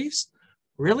 MAGCOM chiefs.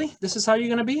 Really? This is how you're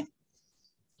going to be?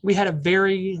 We had a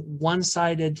very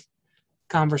one-sided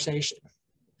conversation.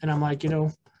 And I'm like, you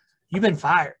know, you've been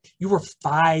fired. You were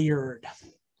fired.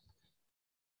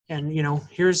 And, you know,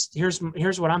 here's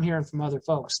what I'm hearing from other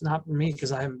folks, not from me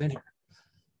because I haven't been here.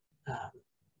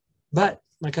 But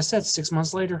like I said, 6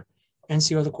 months later,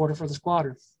 NCO of the quarter for the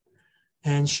squadron.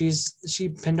 And she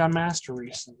pinned on master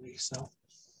recently. So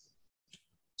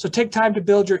take time to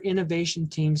build your innovation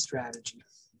team strategy.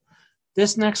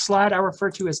 This next slide I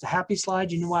refer to as the happy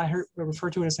slide. You know why I refer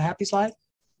to it as the happy slide?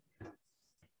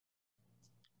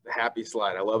 The happy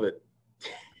slide. I love it.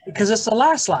 Because it's the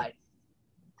last slide.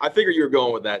 I figured you were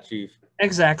going with that, Chief.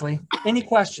 Exactly. Any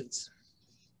questions?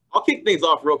 I'll kick things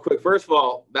off real quick. First of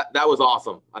all, that was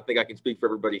awesome. I think I can speak for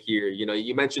everybody here. You know,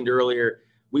 you mentioned earlier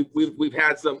we've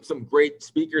had some great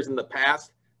speakers in the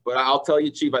past, but I'll tell you,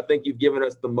 Chief, I think you've given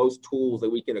us the most tools that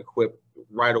we can equip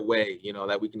right away. You know,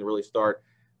 that we can really start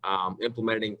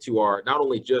implementing to our not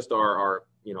only just our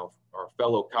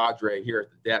fellow cadre here at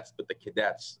the DETS, but the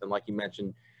cadets. And like you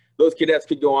mentioned, those cadets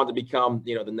could go on to become,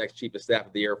 you know, the next chief of staff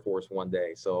of the Air Force one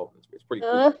day. So it's pretty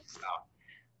cool.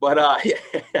 But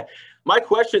yeah. My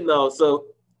question though, so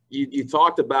you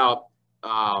talked about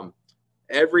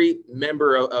every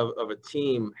member of a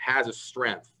team has a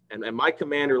strength. And my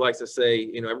commander likes to say,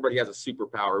 you know, everybody has a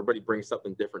superpower. Everybody brings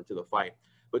something different to the fight.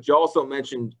 But you also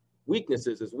mentioned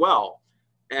weaknesses as well.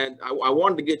 And I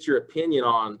wanted to get your opinion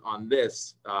on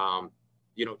this.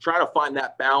 You know, try to find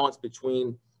that balance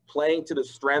between playing to the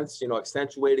strengths, you know,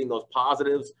 accentuating those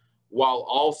positives while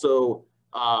also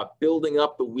building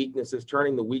up the weaknesses,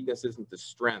 turning the weaknesses into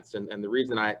strengths. And the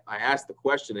reason I asked the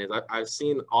question is I've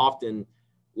seen often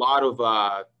a lot of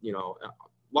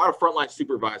frontline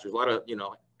supervisors, a lot of, you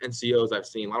know, NCOs I've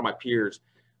seen, a lot of my peers,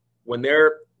 when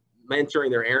they're mentoring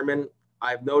their airmen,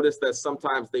 I've noticed that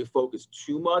sometimes they focus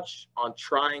too much on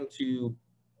trying to,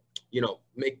 you know,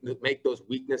 make those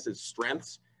weaknesses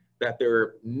strengths, that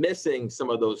they're missing some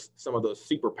of those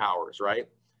superpowers, right?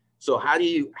 So how do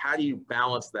you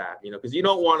balance that? You know, because you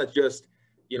don't want to just,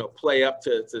 you know, play up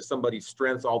to somebody's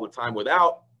strengths all the time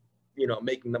without, you know,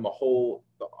 making them a whole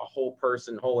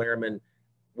person, whole airman,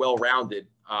 well-rounded.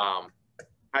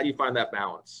 How do you find that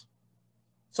balance?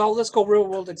 So let's go real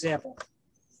world example.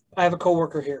 I have a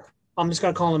coworker here. I'm just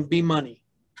going to call him B Money.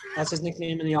 That's his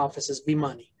nickname in the office, is B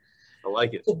Money. I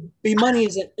like it. So B Money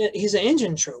he's an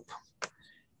engine troop,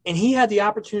 and he had the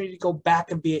opportunity to go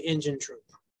back and be an engine troop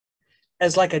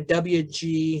as like a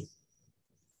WG,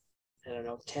 I don't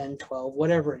know, 10, 12,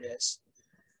 whatever it is.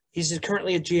 He's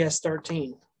currently a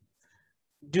GS-13.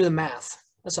 Do the math.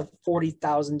 That's a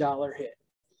 $40,000 hit.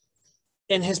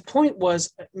 And his point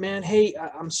was, man, hey,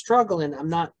 I'm struggling. I'm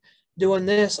not doing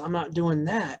this. I'm not doing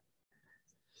that.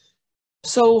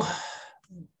 So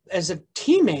as a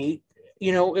teammate,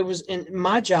 you know, it was in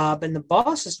my job and the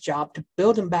boss's job to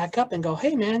build him back up and go,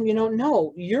 hey, man, you know,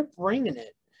 no, you're bringing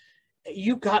it.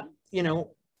 You got, you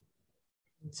know,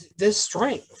 this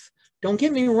strength. Don't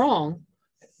get me wrong.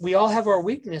 We all have our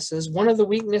weaknesses. One of the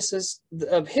weaknesses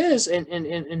of his,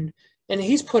 and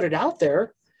he's put it out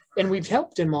there, and we've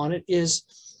helped him on it, is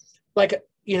like,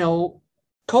 you know,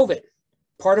 COVID.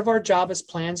 Part of our job as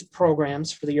plans and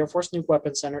programs for the Air Force Nuke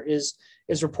Weapons Center is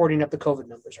reporting up the COVID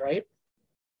numbers, right?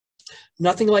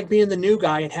 Nothing like being the new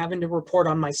guy and having to report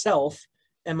on myself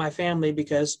and my family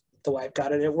because the wife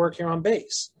got it at work here on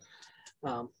base.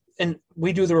 And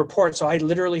we do the report, so I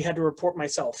literally had to report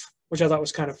myself, which I thought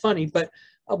was kind of funny. But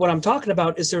what I'm talking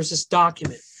about is there's this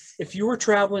document. If you were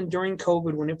traveling during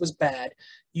COVID when it was bad,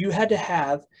 you had to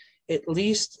have at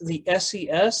least the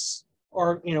SES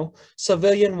or, you know,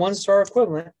 civilian one-star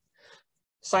equivalent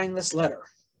sign this letter.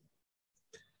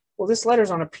 Well, this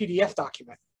letter's on a PDF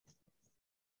document.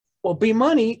 Well,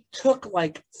 B-Money took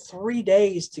like 3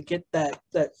 days to get that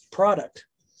product.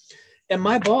 And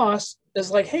my boss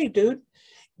is like, hey, dude,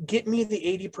 get me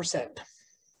the 80%.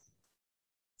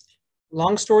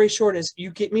 Long story short is you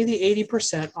get me the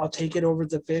 80%, I'll take it over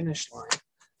the finish line.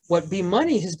 What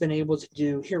B-Money has been able to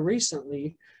do here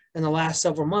recently in the last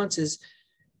several months is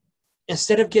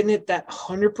instead of getting it that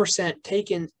 100%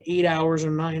 taken 8 hours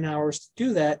or 9 hours to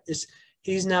do that, is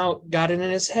he's now got it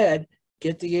in his head,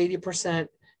 get the 80%,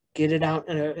 get it out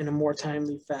in a more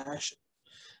timely fashion.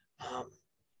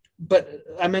 But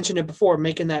I mentioned it before,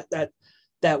 making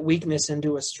that weakness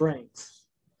into a strength.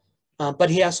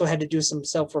 But he also had to do some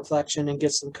self-reflection and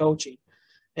get some coaching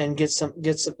and get some,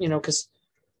 you know, because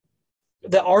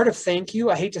the art of thank you,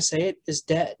 I hate to say it, is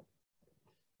dead.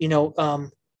 You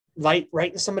know,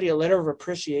 writing somebody a letter of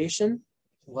appreciation.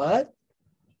 What?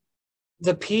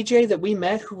 The PJ that we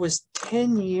met who was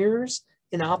 10 years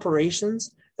in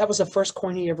operations, that was the first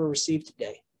coin he ever received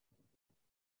today.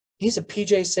 He's a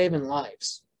PJ saving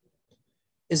lives.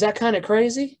 Is that kind of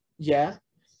crazy? Yeah.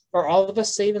 Are all of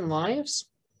us saving lives?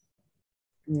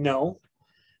 No.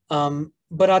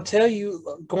 But I'll tell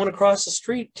you, going across the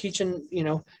street, teaching, you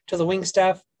know, to the wing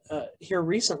staff here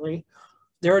recently,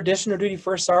 their additional duty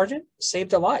first sergeant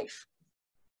saved a life.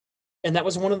 And that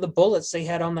was one of the bullets they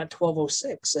had on that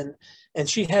 1206. And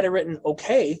she had it written,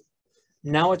 okay,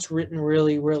 now it's written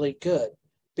really, really good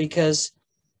because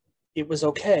it was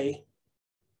okay,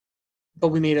 but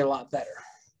we made it a lot better.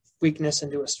 Weakness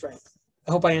into a strength.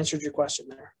 I hope I answered your question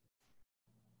there.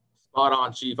 Spot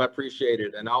on, Chief. I appreciate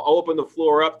it. And I'll open the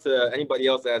floor up to anybody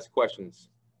else that has questions.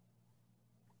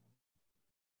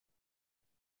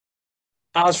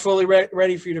 I was fully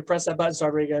ready for you to press that button,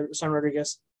 Son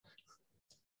Rodriguez.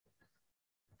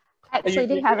 Actually,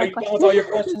 do have a question. question. With all your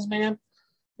questions, ma'am?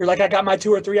 You're like, I got my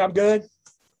 2 or 3, I'm good.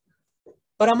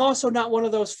 But I'm also not one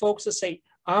of those folks that say,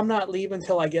 I'm not leaving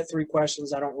until I get 3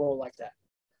 questions. I don't roll like that.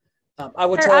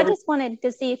 I just wanted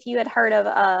to see if you had heard of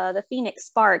the Phoenix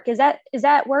Spark. Is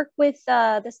that work with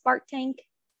the Spark tank?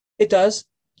 It does,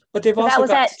 but they've also that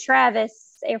was at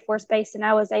Travis Air Force Base, and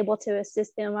I was able to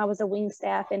assist them. I was a wing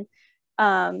staff,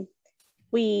 and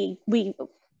we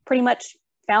pretty much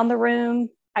found the room.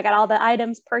 I got all the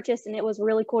items purchased, and it was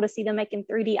really cool to see them making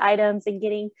 3D items and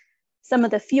getting some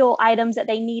of the fuel items that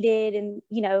they needed, and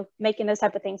you know, making those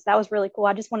type of things. That was really cool.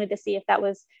 I just wanted to see if that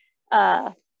was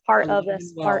part of the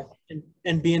Spark.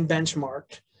 And being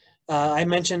benchmarked. I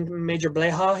mentioned Major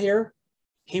Bleha here.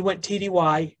 He went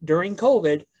TDY during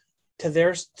COVID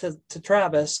to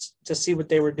Travis to see what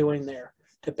they were doing there,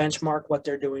 to benchmark what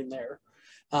they're doing there.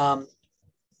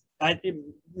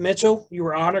 Mitchell, you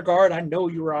were honor guard. I know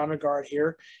you were honor guard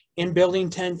here. In building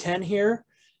 1010 here,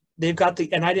 they've got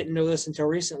and I didn't know this until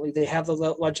recently, they have the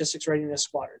logistics readiness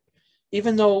squadron.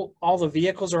 Even though all the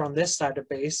vehicles are on this side of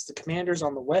base, the commander's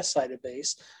on the west side of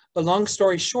base. But long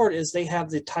story short is they have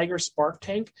the Tiger Spark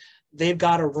tank. They've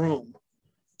got a room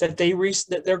that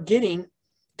they're getting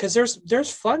because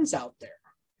there's funds out there.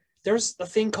 There's a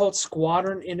thing called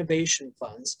Squadron Innovation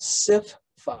Funds, SIF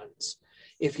funds.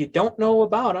 If you don't know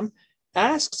about them,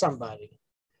 ask somebody.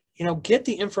 You know, get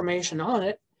the information on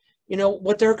it. You know,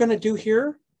 what they're going to do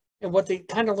here and what they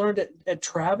kind of learned at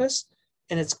Travis,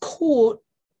 and it's cool,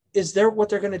 is what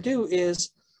they're going to do is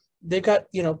they've got,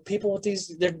 you know, people with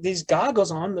these goggles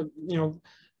on, the, you know,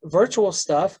 virtual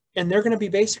stuff, and they're going to be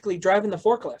basically driving the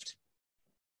forklift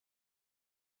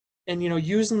and, you know,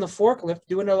 using the forklift,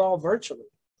 doing it all virtually.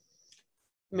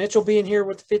 Mitchell being here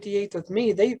with the 58th with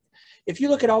me, if you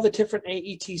look at all the different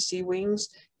AETC wings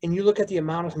and you look at the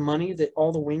amount of money that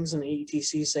all the wings in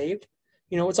AETC saved,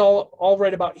 You know, it's all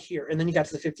right about here. And then you got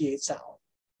to the 58 South.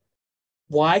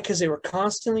 Why? Because they were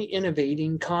constantly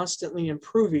innovating, constantly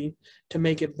improving to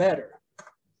make it better.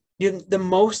 The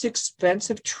most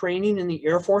expensive training in the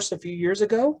Air Force a few years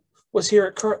ago was here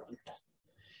at Kirtland.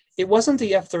 It wasn't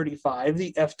the F-35,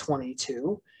 the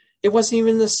F-22. It wasn't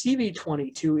even the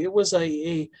CV-22. It was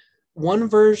a one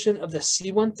version of the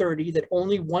C-130 that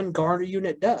only one Garner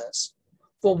unit does.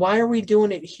 Well, why are we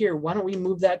doing it here? Why don't we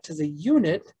move that to the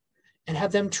unit and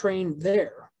have them train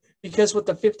there? Because with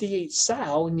the 58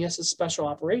 SAL, and yes, it's Special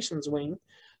Operations Wing,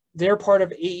 they're part of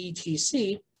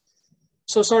AETC.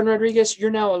 So Sergeant Rodriguez,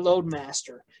 you're now a load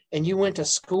master, and you went to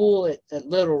school at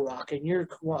Little Rock, and you're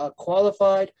a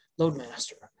qualified load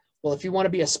master. Well, if you want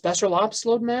to be a Special Ops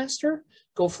load master,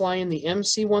 go fly in the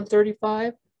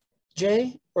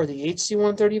MC-135J or the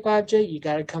HC-135J. You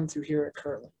got to come through here at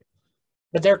Kirtland.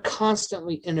 But they're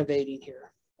constantly innovating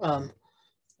here. The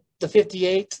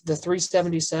 58th, the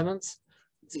 377th,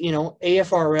 you know,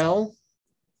 AFRL.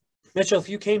 Mitchell, if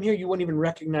you came here, you wouldn't even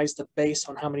recognize the base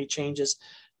on how many changes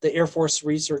the Air Force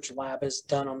Research Lab has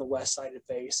done on the west side of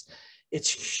base.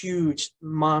 It's huge,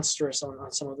 monstrous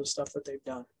on some of the stuff that they've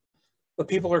done. But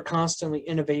people are constantly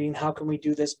innovating. How can we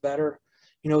do this better?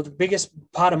 You know, the biggest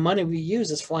pot of money we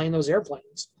use is flying those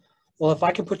airplanes. Well, if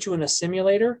I can put you in a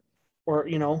simulator or,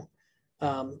 you know,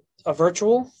 a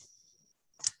virtual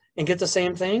and get the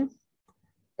same thing,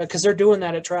 because they're doing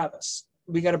that at Travis.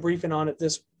 We got a briefing on it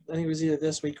I think it was either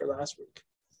this week or last week.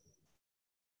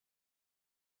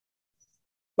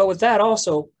 But with that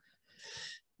also,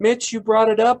 Mitch, you brought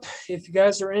it up. If you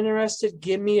guys are interested,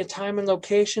 give me a time and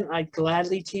location. I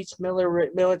gladly teach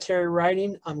military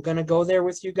writing. I'm going to go there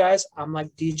with you guys. I'm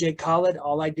like DJ Khaled.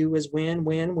 All I do is win,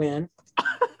 win, win.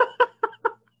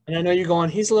 And I know you're going,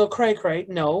 he's a little cray-cray.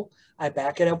 No, I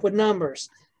back it up with numbers.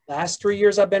 Last 3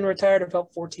 years I've been retired, I've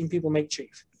helped 14 people make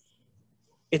chief.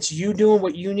 It's you doing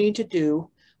what you need to do,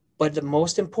 but the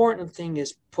most important thing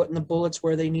is putting the bullets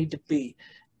where they need to be,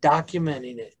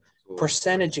 documenting it,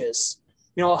 percentages.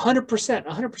 You know,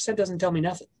 100% doesn't tell me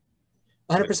nothing.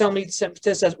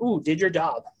 100% says, ooh, did your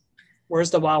job.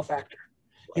 Where's the wow factor?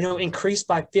 You know, increase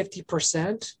by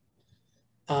 50%.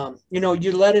 You know,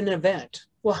 you led an event.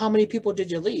 Well, how many people did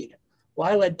you lead?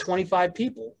 Well, I led 25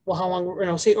 people. Well, how long, you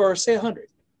know, say 100.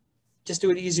 Just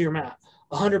do it easier math.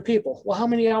 100 people. Well, how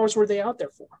many hours were they out there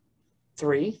for?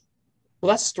 3. Well,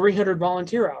 that's 300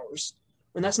 volunteer hours.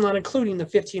 And that's not including the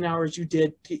 15 hours you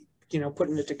did, you know,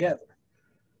 putting it together.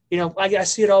 You know, I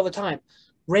see it all the time.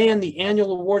 Ran the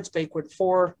annual awards banquet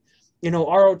for, you know,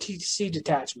 ROTC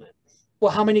detachment.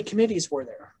 Well, how many committees were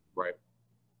there? Right.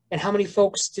 And how many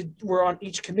folks were on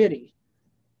each committee?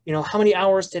 You know, how many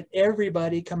hours did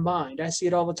everybody combined? I see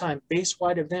it all the time.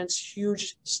 Base-wide events,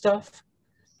 huge stuff.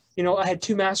 You know, I had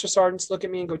 2 master sergeants look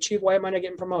at me and go, Chief, why am I not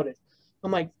getting promoted?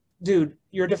 I'm like, dude,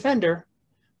 you're a defender,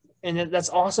 and that's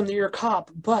awesome that you're a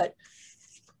cop, but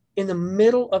in the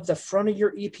middle of the front of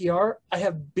your EPR, I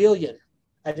have billion.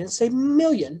 I didn't say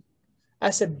million.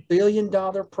 I said $1 billion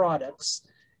products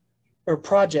or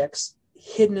projects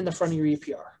hidden in the front of your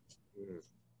EPR.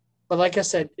 But like I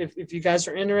said, if you guys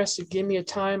are interested, give me a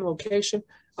time, location.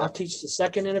 I'll teach the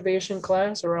second innovation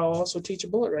class, or I'll also teach a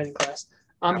bullet writing class.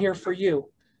 I'm here for you.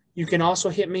 You can also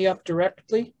hit me up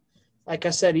directly. Like I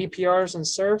said, EPRs and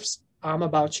SURFs, I'm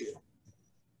about you.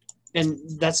 And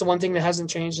that's the one thing that hasn't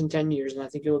changed in 10 years, and I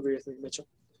think you'll agree with me, Mitchell.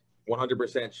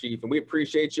 100%, Chief, and we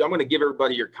appreciate you. I'm going to give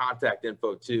everybody your contact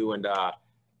info, too, and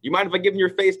you mind if I give them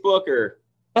your Facebook? Or?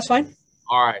 That's fine.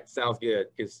 All right, sounds good,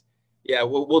 because, yeah,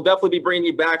 we'll definitely be bringing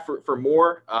you back for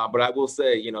more, but I will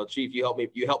say, you know, Chief, you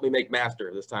helped me make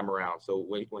master this time around. So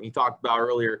when he talked about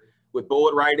earlier with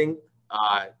bullet writing,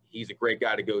 he's a great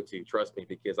guy to go to, trust me,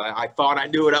 because I thought I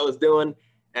knew what I was doing.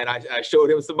 And I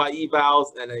showed him some of my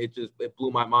evals, and it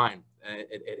blew my mind. And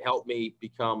it helped me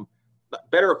become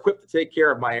better equipped to take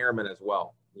care of my airmen as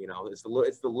well. You know, it's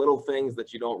the little things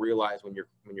that you don't realize when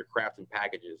you're crafting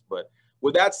packages. But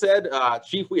with that said,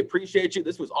 Chief, we appreciate you.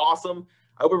 This was awesome.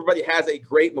 I hope everybody has a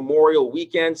great Memorial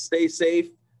weekend. Stay safe,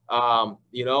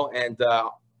 you know, and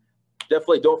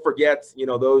definitely don't forget, you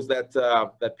know, those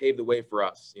that paved the way for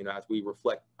us. You know, as we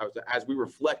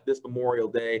reflect this Memorial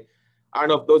Day. I don't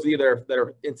know if those of you that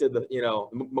are into the, you know,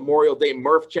 Memorial Day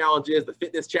Murph challenges, the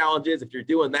fitness challenges, if you're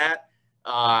doing that,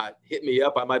 hit me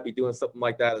up. I might be doing something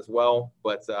like that as well.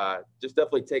 But just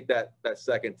definitely take that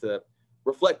second to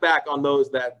reflect back on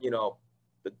those that, you know,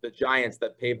 the giants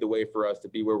that paved the way for us to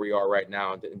be where we are right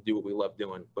now and do what we love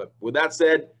doing. But with that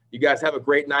said, you guys have a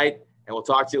great night, and we'll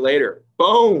talk to you later.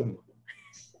 Boom.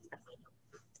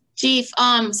 Chief,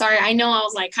 sorry, I know I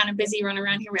was like kind of busy running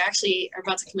around here. We actually are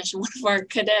about to commission one of our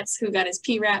cadets who got his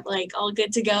PRAP like all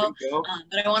good to go.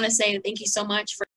 But I want to say thank you so much for